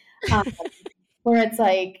memes. Um, where it's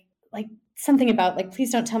like something about like,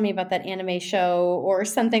 please don't tell me about that anime show or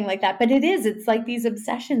something like that. But it's like these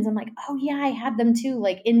obsessions. I'm like, oh yeah, I had them too.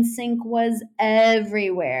 Like In Sync was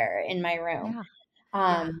everywhere in my room. Yeah.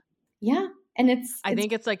 Yeah. Um, yeah. And I it's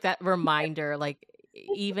think it's like that reminder, like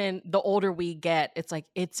even the older we get, it's like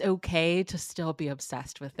it's okay to still be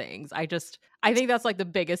obsessed with things. I think that's like the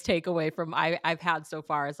biggest takeaway from I've had so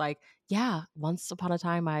far is like, yeah, once upon a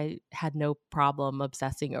time I had no problem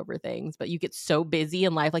obsessing over things, but you get so busy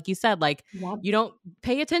in life, like you said, like yep. you don't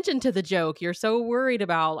pay attention to the joke. You're so worried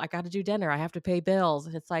about I got to do dinner, I have to pay bills.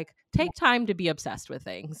 And it's like take time to be obsessed with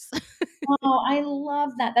things. Oh, I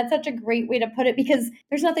love that. That's such a great way to put it because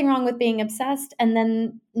there's nothing wrong with being obsessed. And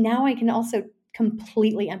then now I can also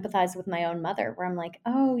completely empathize with my own mother, where I'm like,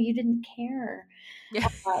 oh, you didn't care. Yeah.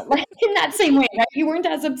 Like in that same way, right? You weren't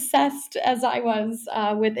as obsessed as I was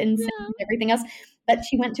with NSYNC Yeah. and everything else. But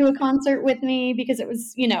she went to a concert with me because it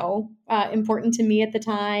was, important to me at the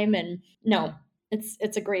time. And no, it's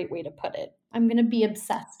a great way to put it. I'm going to be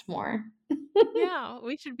obsessed more. Yeah,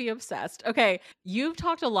 we should be obsessed. Okay, you've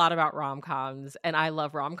talked a lot about rom-coms, and I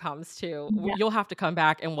love rom-coms too. Yeah. You'll have to come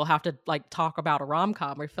back and we'll have to like talk about a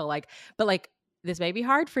rom-com or feel like, but like this may be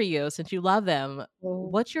hard for you since you love them. Oh,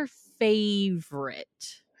 What's your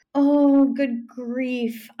favorite? oh, good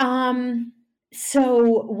grief. I'm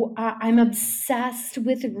obsessed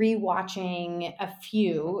with rewatching a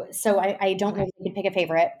few. So I don't know Okay. if you can pick a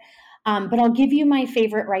favorite. But I'll give you my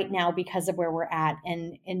favorite right now because of where we're at.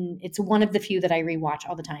 And it's one of the few that I rewatch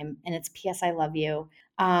all the time. And it's P.S. I Love You.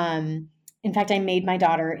 In fact, I made my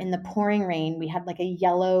daughter in the pouring rain. We had like a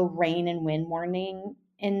yellow rain and wind warning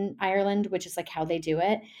in Ireland, which is like how they do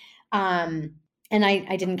it. Um, and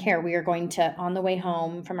I didn't care. We were going to, on the way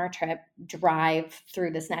home from our trip, drive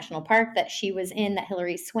through this national park that she was in, that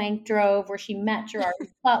Hilary Swank drove, where she met Gerard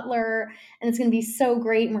Butler. And it's going to be so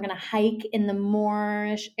great. And we're going to hike in the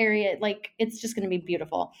Moorish area. Like, it's just going to be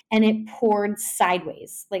beautiful. And it poured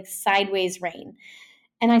sideways, like sideways rain.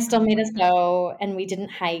 And I still Oh made my us god. go, and we didn't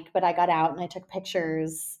hike, but I got out and I took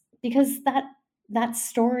pictures because that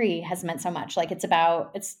story has meant so much. Like it's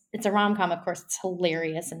a rom com, of course. It's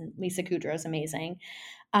hilarious, and Lisa Kudrow is amazing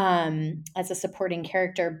as a supporting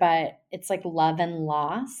character. But it's like love and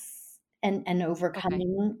loss, and Okay.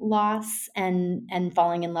 overcoming loss, and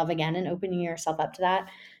falling in love again, and opening yourself up to that.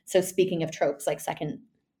 So speaking of tropes, like second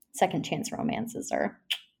chance romances or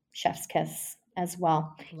chef's kiss as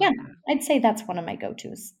well. Yeah, Love that. I'd say that's one of my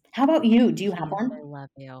go-tos. How about you? Do you have P.S. I one? love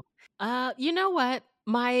you. You know what?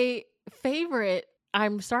 My favorite,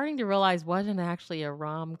 I'm starting to realize wasn't actually a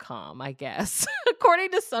rom-com, I guess.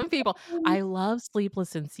 According to some people, I love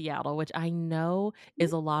Sleepless in Seattle, which I know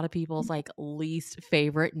is a lot of people's like least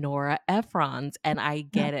favorite Nora Ephron's, and I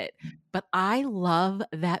get it. But I love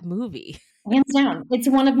that movie. hands down. It's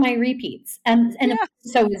one of my repeats, and Yeah.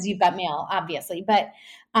 so is You've Got Mail, obviously. But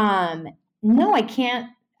um, no, I can't.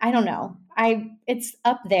 I don't know. It's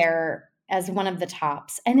up there as one of the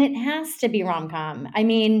tops, and it has to be rom com. I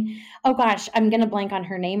mean, oh gosh, I'm gonna blank on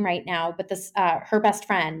her name right now, but this her best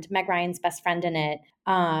friend, Meg Ryan's best friend in it.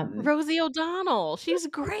 Rosie O'Donnell, she's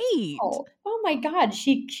great. Oh my God,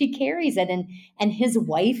 she carries it, and his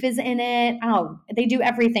wife is in it. Oh, they do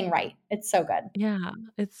everything right. It's so good. Yeah,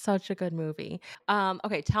 it's such a good movie.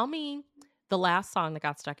 Okay, tell me the last song that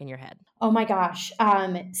got stuck in your head. Oh my gosh.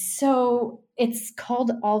 So it's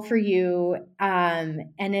called All for You. And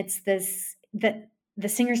it's this that the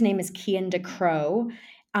singer's name is Kian DeCrow.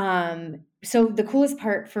 So the coolest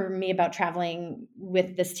part for me about traveling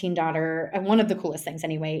with this teen daughter, and one of the coolest things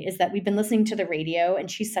anyway, is that we've been listening to the radio, and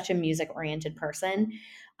she's such a music oriented person.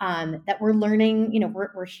 That we're learning,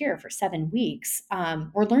 we're here for 7 weeks.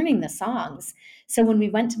 We're learning the songs. So when we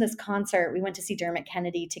went to this concert, we went to see Dermot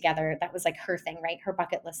Kennedy together. That was like her thing, right? Her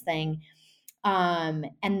bucket list thing. And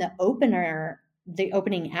the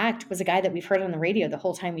opening act was a guy that we've heard on the radio the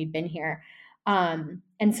whole time we've been here.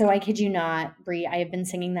 And so I kid you not, Brie, I have been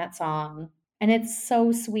singing that song, and it's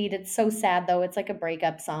so sweet. It's so sad though. It's like a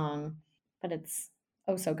breakup song, but it's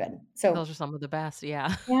oh so good. So Those are some of the best,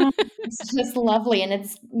 yeah. yeah, it's just lovely, and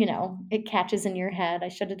it catches in your head. I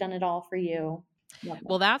should have done it all for you. Love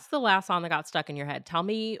Well, that's the last song that got stuck in your head. Tell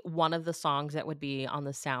me one of the songs that would be on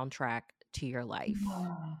the soundtrack to your life.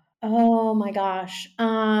 that. Oh my gosh.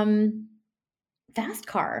 Fast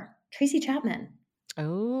Car, Tracy Chapman. Yeah.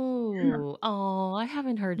 Oh, oh, I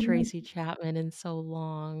haven't heard Tracy Chapman in so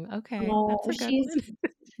long. Okay, Oh, that's a good she's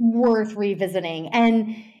one. worth revisiting,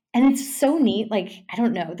 and it's so neat. Like, I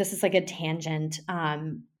don't know, this is like a tangent,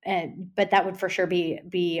 but that would for sure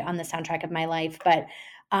be on the soundtrack of my life. But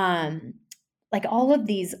um, like all of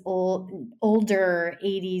these older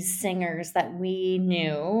 80s singers that we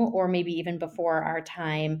knew, or maybe even before our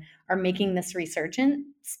time, are making this resurgence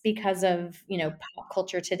because of pop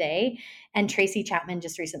culture today. And Tracy Chapman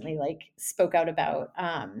just recently like spoke out about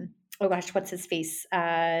oh gosh, what's his face,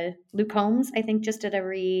 Luke Combs, I think, just did a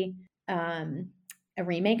remake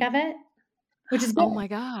of it, which is Oh good. my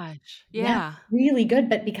gosh. Yeah, Yeah. really good.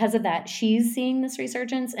 But because of that, she's seeing this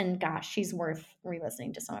resurgence, and gosh, she's worth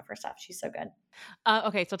re-listening to some of her stuff. She's so good.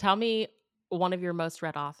 Okay, so tell me one of your most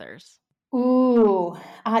read authors. Ooh,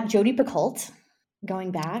 Jodi Picoult,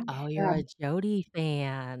 going back. Oh, you're a Jody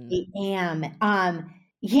fan. I am.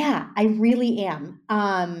 Yeah, I really am.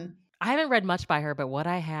 I haven't read much by her, but what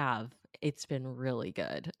I have, it's been really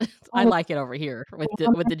good. I Oh, like it over here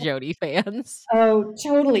with the Jody fans. oh,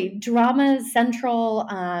 totally. Drama central,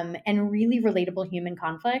 and really relatable human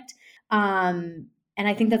conflict. And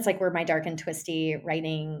I think that's like where my dark and twisty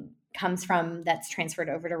writing comes from. That's transferred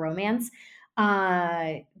over to romance.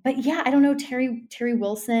 But yeah, I don't know, Terry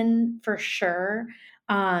Wilson for sure.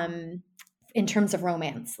 Um, in terms of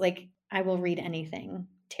romance, like I will read anything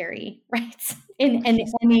Terry writes in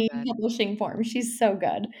She's so any good. publishing form. She's so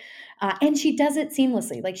good, and she does it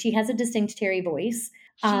seamlessly. Like she has a distinct Terry voice.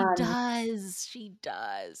 She does, she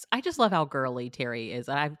does. I just love how girly Terry is,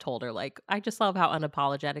 and I've told her, like, "I just love how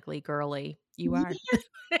unapologetically girly you are."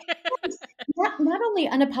 Yes, not only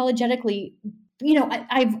unapologetically,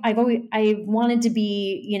 I've always I've wanted to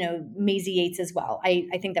be, Maisie Yates as well. I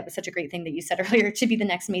think that was such a great thing that you said earlier. To be the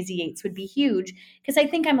next Maisie Yates would be huge, because I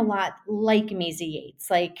think I'm a lot like Maisie Yates,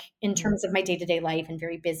 like in Mm. terms of my day to day life, and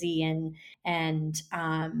very busy, and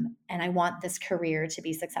I want this career to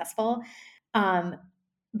be successful. Um,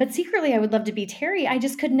 but secretly, I would love to be Terry. I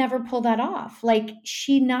just could never pull that off. Like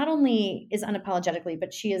she not only is unapologetically,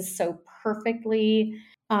 but she is so perfectly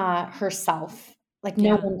herself. Like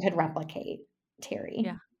no Yeah, one could replicate Terry.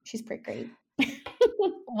 yeah. She's pretty great.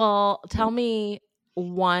 Well, tell me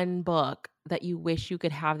one book that you wish you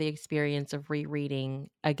could have the experience of rereading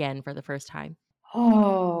again for the first time.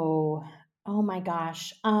 Oh, oh my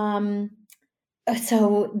gosh.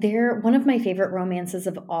 So there, one of my favorite romances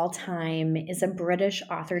of all time is a British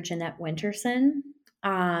author, Jeanette Winterson.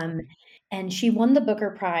 Um, and she won the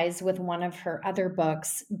Booker Prize with one of her other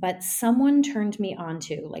books, but someone turned me on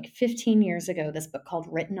to, like 15 years ago, this book called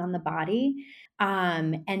Written on the Body.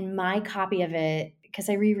 And my copy of it, because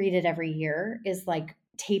I reread it every year, is like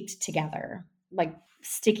taped together, like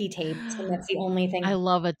sticky taped. And that's the only I thing.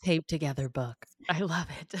 love a taped together book. I love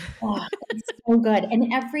it. Oh, it's so good,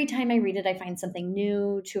 and every time I read it, I find something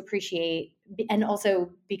new to appreciate, b and also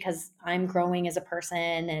because I'm growing as a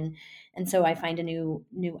person, and so I find a new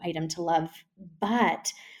item to love,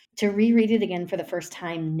 but to reread it again for the first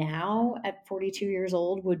time now at 42 years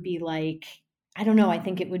old would be like, I don't know, I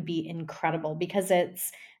think it would be incredible because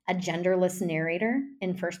it's a genderless narrator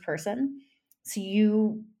in first person, So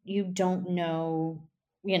you don't know,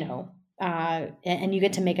 you know, and you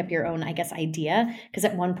get to make up your own, I guess, idea. Because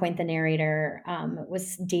at one point, the narrator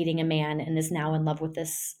was dating a man and is now in love with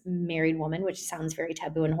this married woman, which sounds very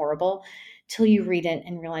taboo and horrible, till you read it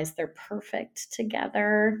and realize they're perfect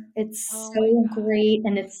together. It's Oh my so gosh. great,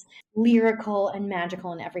 and it's lyrical and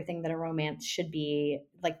magical and everything that a romance should be.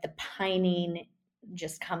 Like the pining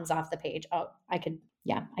just comes off the page. Oh,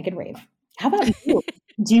 yeah, I could rave. How about you?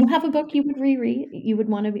 Do you have a book you would reread you would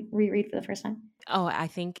wanna reread for the first time? Oh, I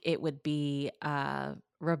think it would be,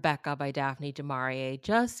 Rebecca by Daphne du Maurier,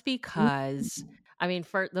 just because Mm. I mean,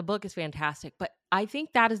 for the book is fantastic, but I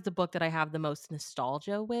think that is the book that I have the most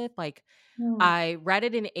nostalgia with, like, Oh, I read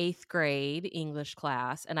it in 8th grade English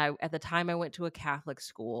class, and I at the time, I went to a Catholic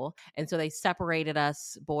school, and so they separated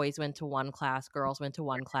us, boys went to one class, girls went to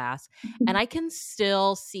one class, and I can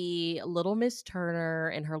still see little Miss Turner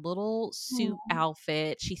in her little suit oh,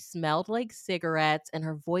 outfit. She smelled like cigarettes, and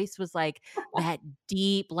her voice was like that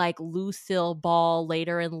deep, like Lucille Ball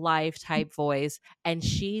later in life type voice, and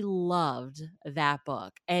she loved that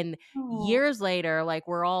book. And oh. years later, like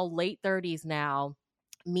we're all late 30s now,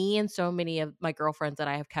 me and so many of my girlfriends that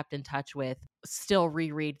I have kept in touch with still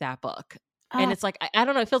reread that book. And Ah, it's like, I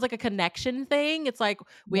don't know, it feels like a connection thing. It's like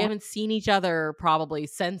we yeah. haven't seen each other probably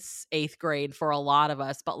since 8th grade for a lot of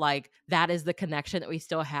us, but like that is the connection that we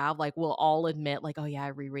still have. Like we'll all admit, like, oh yeah, I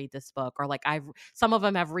reread this book, or like some of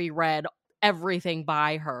them have reread everything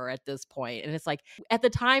by her at this point. And it's like at the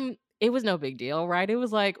time it was no big deal, right? It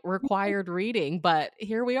was like required reading, but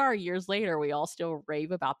here we are years later, we all still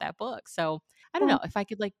rave about that book. So I don't Oh, know if I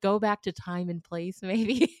could like go back to time and place,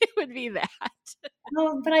 maybe it would be that.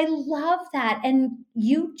 oh, but I love that, and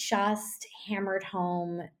you just hammered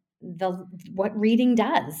home the what reading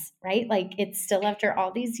does, right? Like, it's still after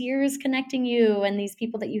all these years connecting you and these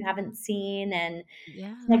people that you haven't seen and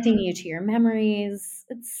Yeah. connecting you to your memories.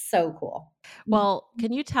 It's so cool. Well,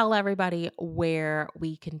 can you tell everybody where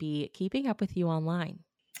we can be keeping up with you online?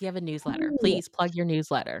 If you have a newsletter, Oh. please plug your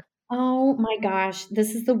newsletter. Oh my gosh,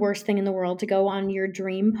 this is the worst thing in the world to go on your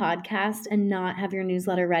dream podcast and not have your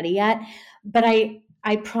newsletter ready yet. But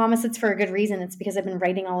I promise it's for a good reason. It's because I've been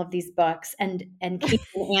writing all of these books and Kate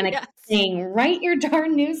and Anna keep Yes. saying, "Write your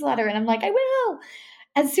darn newsletter." And I'm like, "I will."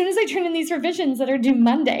 As soon as I turn in these revisions that are due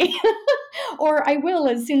Monday. Or I will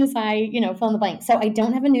as soon as I, fill in the blank. So I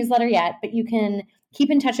don't have a newsletter yet, but you can keep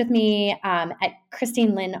in touch with me at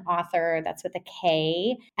Kristine Lynn Author, that's with a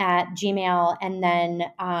K, at Gmail. And then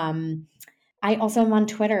I also am on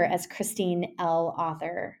Twitter as Kristine L.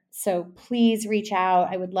 Author. So please reach out.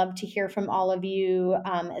 I would love to hear from all of you,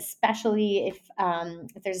 especially if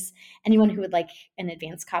there's anyone who would like an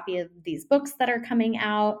advance copy of these books that are coming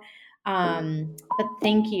out. But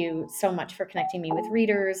thank you so much for connecting me with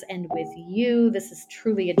readers and with you. This is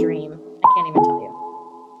truly a dream. I can't even tell you.